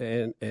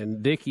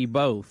and Dickie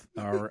both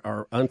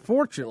are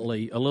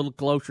unfortunately a little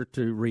closer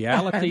to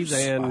reality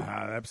than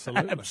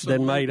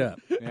made up.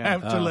 Yeah.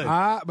 Absolutely.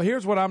 But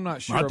here's what I'm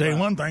not sure I'll tell you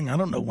about. one thing. I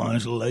don't know why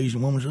this little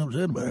Asian woman's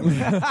upset about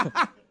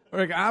it.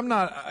 Rick, I'm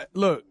not.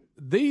 Look,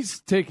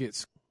 these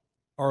tickets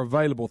are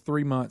available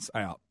 3 months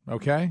out,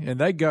 okay? And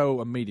they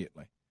go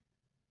immediately.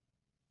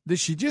 Did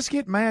she just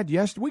get mad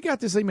yesterday? We got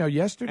this email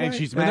yesterday. And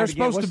she's they're mad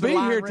supposed again. to be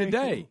What's the here line, Rick?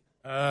 today.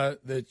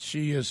 That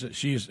she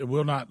is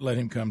will not let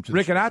him come to the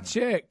Rick, show. and I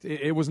checked.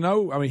 It was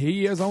no. I mean,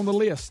 he is on the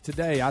list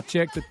today. I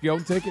checked the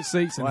golden ticket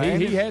seats,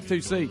 and he had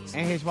 2 seats.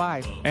 And his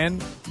wife.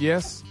 And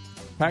yes,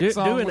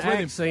 doing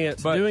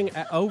accents, doing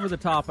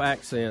over-the-top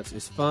accents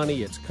is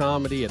funny. It's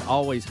comedy. It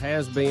always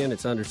has been.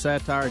 It's under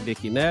satire.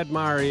 Dickie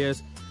Nadmeyer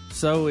is.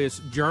 So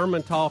is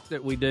German talk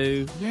that we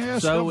do.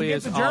 Yes, so don't forget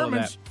is the all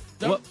Germans. of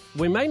that. Well,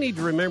 we may need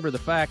to remember the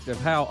fact of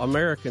how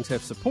Americans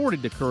have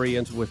supported the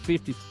Koreans with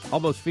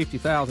almost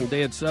 50,000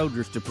 dead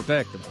soldiers to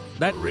protect them.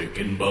 Rick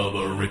and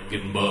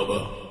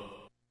Bubba.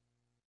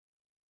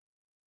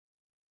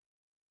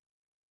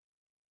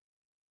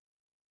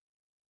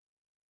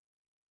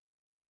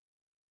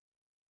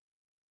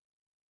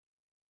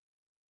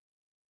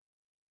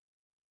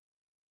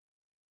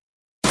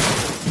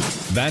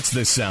 That's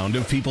the sound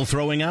of people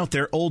throwing out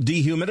their old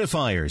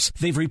dehumidifiers.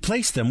 They've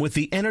replaced them with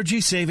the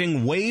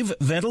energy-saving Wave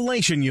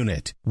Ventilation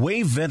Unit.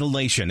 Wave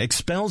Ventilation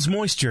expels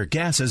moisture,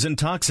 gases, and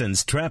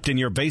toxins trapped in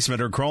your basement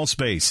or crawl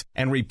space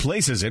and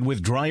replaces it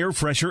with drier,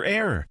 fresher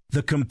air.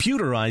 The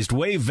computerized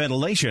Wave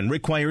Ventilation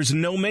requires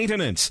no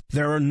maintenance.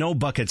 There are no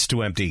buckets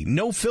to empty,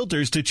 no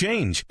filters to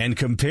change, and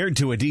compared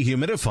to a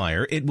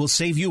dehumidifier, it will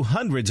save you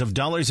hundreds of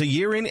dollars a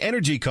year in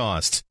energy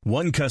costs.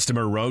 One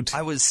customer wrote,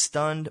 I was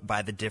stunned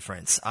by the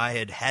difference. I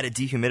had had a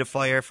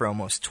dehumidifier for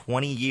almost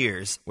 20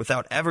 years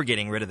without ever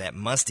getting rid of that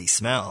musty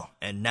smell,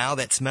 and now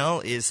that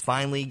smell is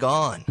finally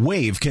gone.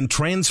 Wave can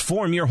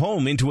transform your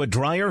home into a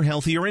drier,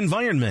 healthier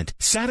environment.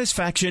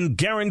 Satisfaction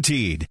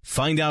guaranteed.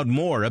 Find out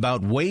more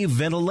about Wave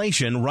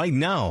Ventilation right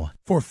now.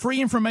 For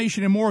free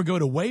information and more, go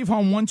to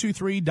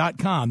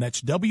wavehome123.com.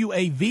 That's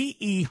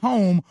WAVE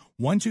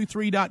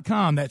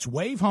home123.com. That's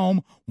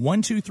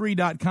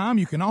wavehome123.com.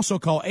 You can also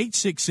call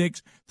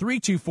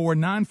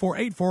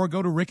 866-324-9484 or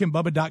go to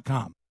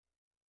rickandbubba.com.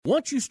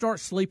 Once you start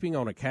sleeping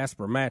on a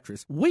Casper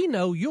mattress, we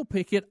know you'll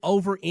pick it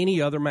over any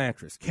other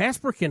mattress.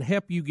 Casper can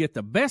help you get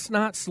the best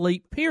night's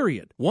sleep,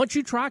 period. Once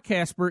you try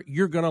Casper,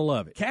 you're going to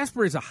love it.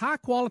 Casper is a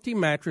high-quality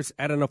mattress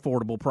at an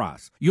affordable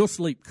price. You'll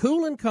sleep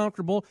cool and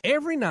comfortable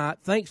every night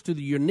thanks to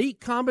the unique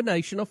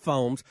combination of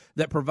foams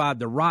that provide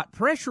the right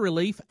pressure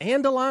relief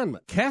and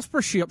alignment.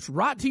 Casper ships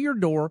right to your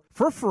door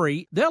for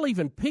free. They'll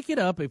even pick it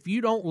up if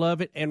you don't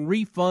love it and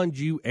refund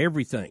you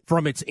everything.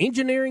 From its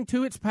engineering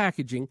to its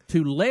packaging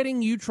to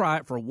letting you try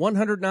it for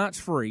 100 nights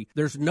free,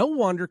 there's no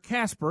wonder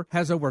Casper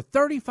has over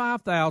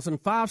 35,000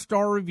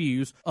 five-star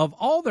reviews of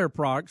all their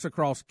products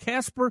across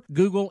Casper,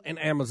 Google, and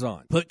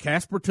Amazon. Put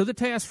Casper to the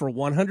test for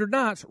 100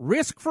 nights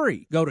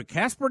risk-free. Go to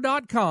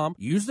Casper.com,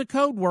 use the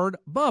code word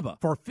BUBBA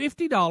for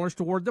 $50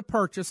 toward the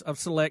purchase of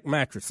select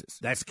mattresses.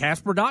 That's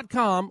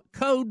Casper.com,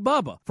 code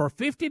BUBBA for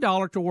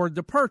 $50 toward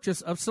the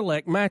purchase of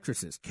select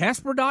mattresses.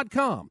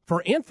 Casper.com.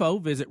 For info,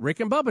 visit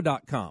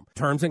rickandbubba.com.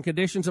 Terms and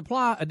conditions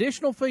apply.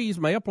 Additional fees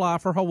may apply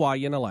for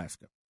Hawaii and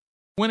Alaska.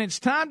 When it's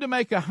time to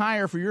make a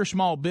hire for your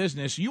small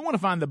business, you want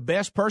to find the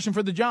best person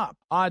for the job.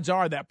 Odds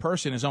are that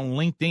person is on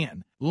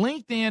LinkedIn.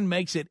 LinkedIn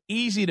makes it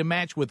easy to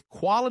match with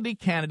quality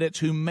candidates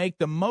who make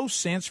the most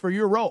sense for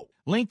your role.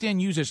 LinkedIn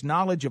uses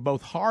knowledge of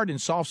both hard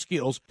and soft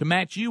skills to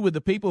match you with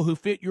the people who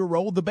fit your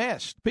role the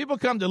best. People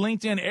come to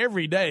LinkedIn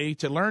every day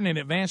to learn and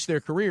advance their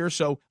career,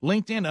 so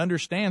LinkedIn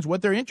understands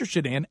what they're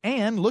interested in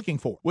and looking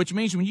for, which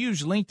means when you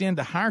use LinkedIn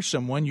to hire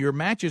someone, your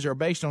matches are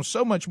based on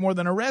so much more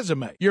than a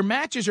resume. Your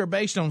matches are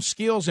based on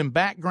skills and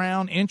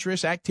background,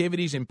 interests,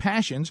 activities, and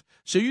passions,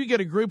 so you get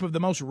a group of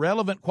the most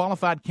relevant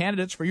qualified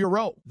candidates for your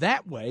role.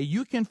 That way,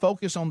 you can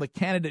focus on the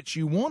candidates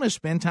you want to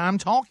spend time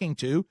talking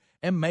to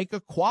and make a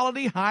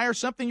quality hire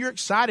something you're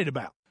excited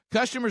about.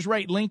 Customers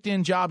rate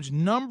LinkedIn Jobs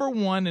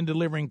 #1 in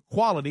delivering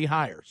quality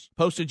hires.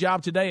 Post a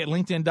job today at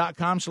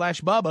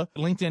LinkedIn.com/Bubba.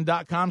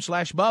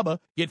 LinkedIn.com/Bubba.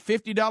 Get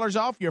 $50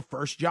 off your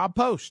first job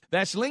post.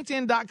 That's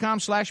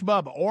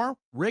LinkedIn.com/Bubba or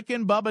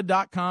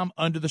rickandbubba.com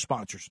under the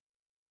sponsors.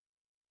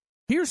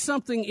 Here's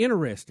something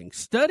interesting.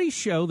 Studies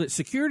show that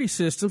security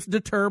systems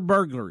deter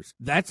burglars.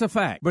 That's a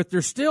fact. But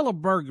there's still a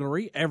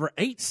burglary every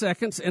 8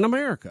 seconds in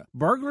America.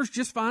 Burglars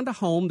just find a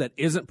home that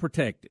isn't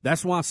protected.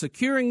 That's why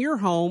securing your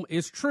home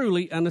is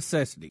truly a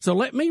necessity. So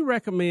let me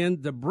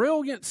recommend the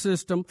brilliant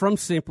system from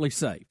Simply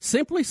Safe.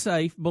 Simply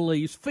Safe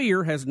believes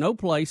fear has no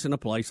place in a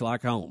place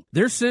like home.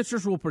 Their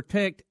sensors will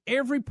protect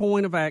every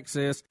point of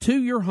access to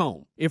your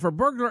home. If a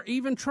burglar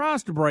even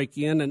tries to break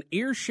in, an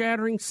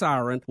ear-shattering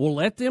siren will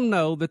let them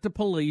know that the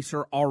police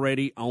are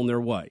already on their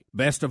way.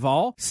 Best of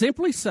all,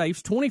 Simply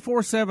Safe's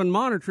 24/7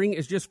 monitoring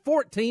is just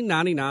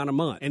 $14.99 a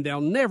month, and they'll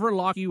never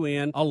lock you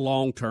in a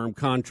long-term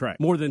contract.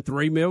 More than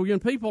 3 million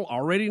people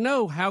already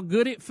know how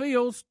good it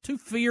feels to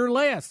fear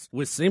less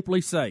with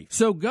Simply Safe.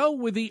 So go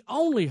with the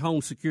only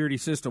home security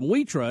system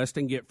we trust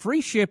and get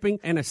free shipping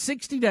and a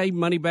 60-day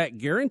money-back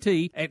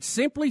guarantee at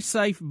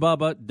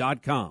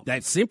simplysafebubba.com.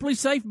 That's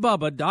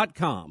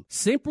simplysafebubba.com.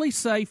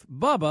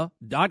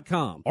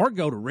 simplysafebubba.com. Or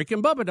go to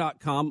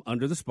rickandbubba.com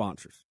under the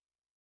sponsors.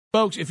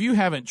 Folks, if you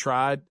haven't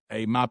tried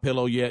a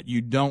MyPillow yet, you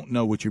don't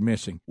know what you're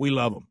missing. We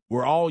love them.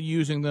 We're all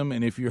using them,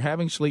 and if you're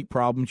having sleep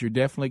problems, you're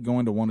definitely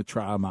going to want to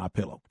try a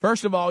MyPillow.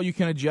 First of all, you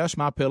can adjust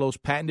MyPillow's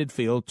patented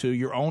feel to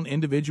your own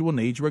individual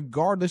needs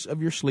regardless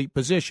of your sleep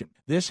position.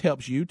 This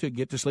helps you to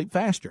get to sleep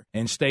faster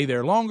and stay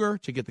there longer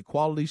to get the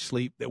quality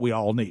sleep that we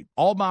all need.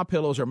 All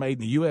MyPillows are made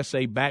in the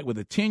USA, backed with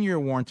a 10-year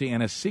warranty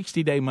and a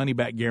 60-day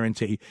money-back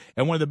guarantee,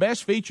 and one of the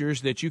best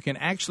features that you can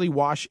actually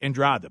wash and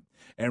dry them.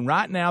 And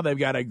right now, they've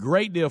got a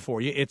great deal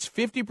for you. It's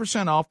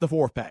 50% off the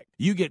 4-pack.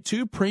 You get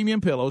 2 premium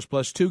pillows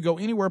plus 2 Go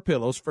Anywhere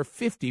pillows for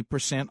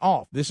 50%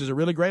 off. This is a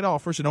really great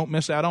offer, so don't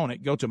miss out on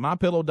it. Go to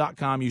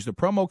MyPillow.com, use the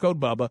promo code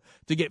BUBBA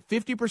to get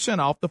 50%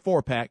 off the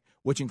 4-pack,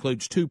 which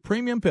includes 2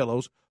 premium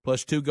pillows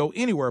plus 2 Go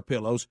Anywhere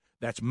pillows.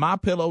 That's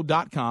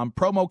MyPillow.com.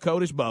 Promo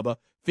code is BUBBA,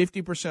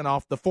 50%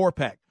 off the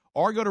 4-pack.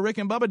 Or go to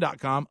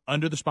rickandbubba.com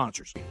under the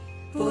sponsors.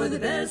 For the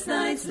best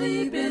night's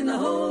sleep in the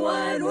whole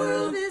wide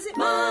world, visit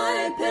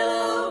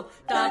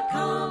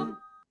MyPillow.com.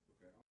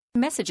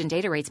 Message and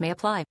data rates may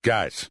apply.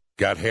 Guys,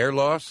 got hair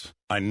loss?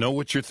 I know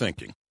what you're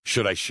thinking.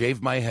 Should I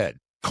shave my head?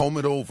 Comb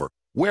it over?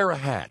 Wear a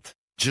hat?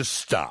 Just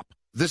stop.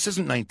 This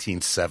isn't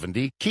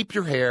 1970. Keep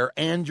your hair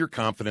and your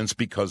confidence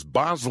because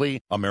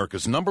Bosley,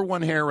 America's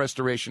 #1 hair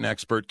restoration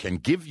expert, can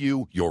give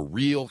you your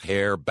real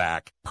hair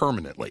back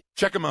permanently.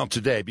 Check them out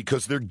today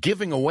because they're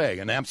giving away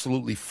an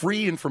absolutely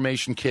free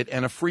information kit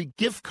and a free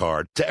gift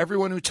card to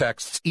everyone who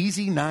texts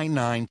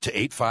EASY99 to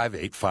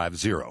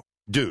 85850.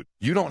 Dude,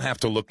 you don't have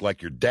to look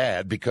like your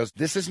dad because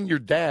this isn't your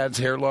dad's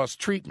hair loss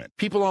treatment.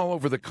 People all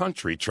over the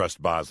country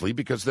trust Bosley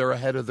because they're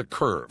ahead of the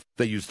curve.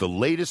 They use the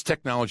latest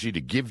technology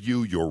to give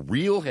you your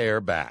real hair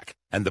back.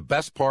 And the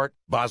best part,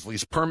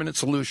 Bosley's permanent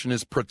solution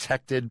is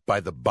protected by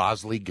the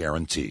Bosley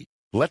Guarantee.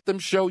 Let them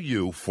show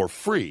you for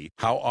free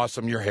how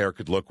awesome your hair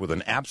could look with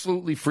an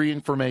absolutely free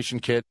information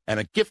kit and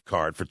a gift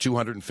card for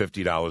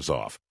 $250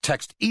 off.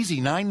 Text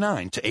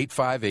EASY99 to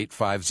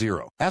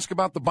 85850. Ask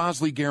about the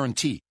Bosley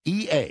Guarantee.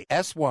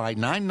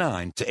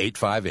 EASY99 to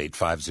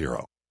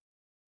 85850.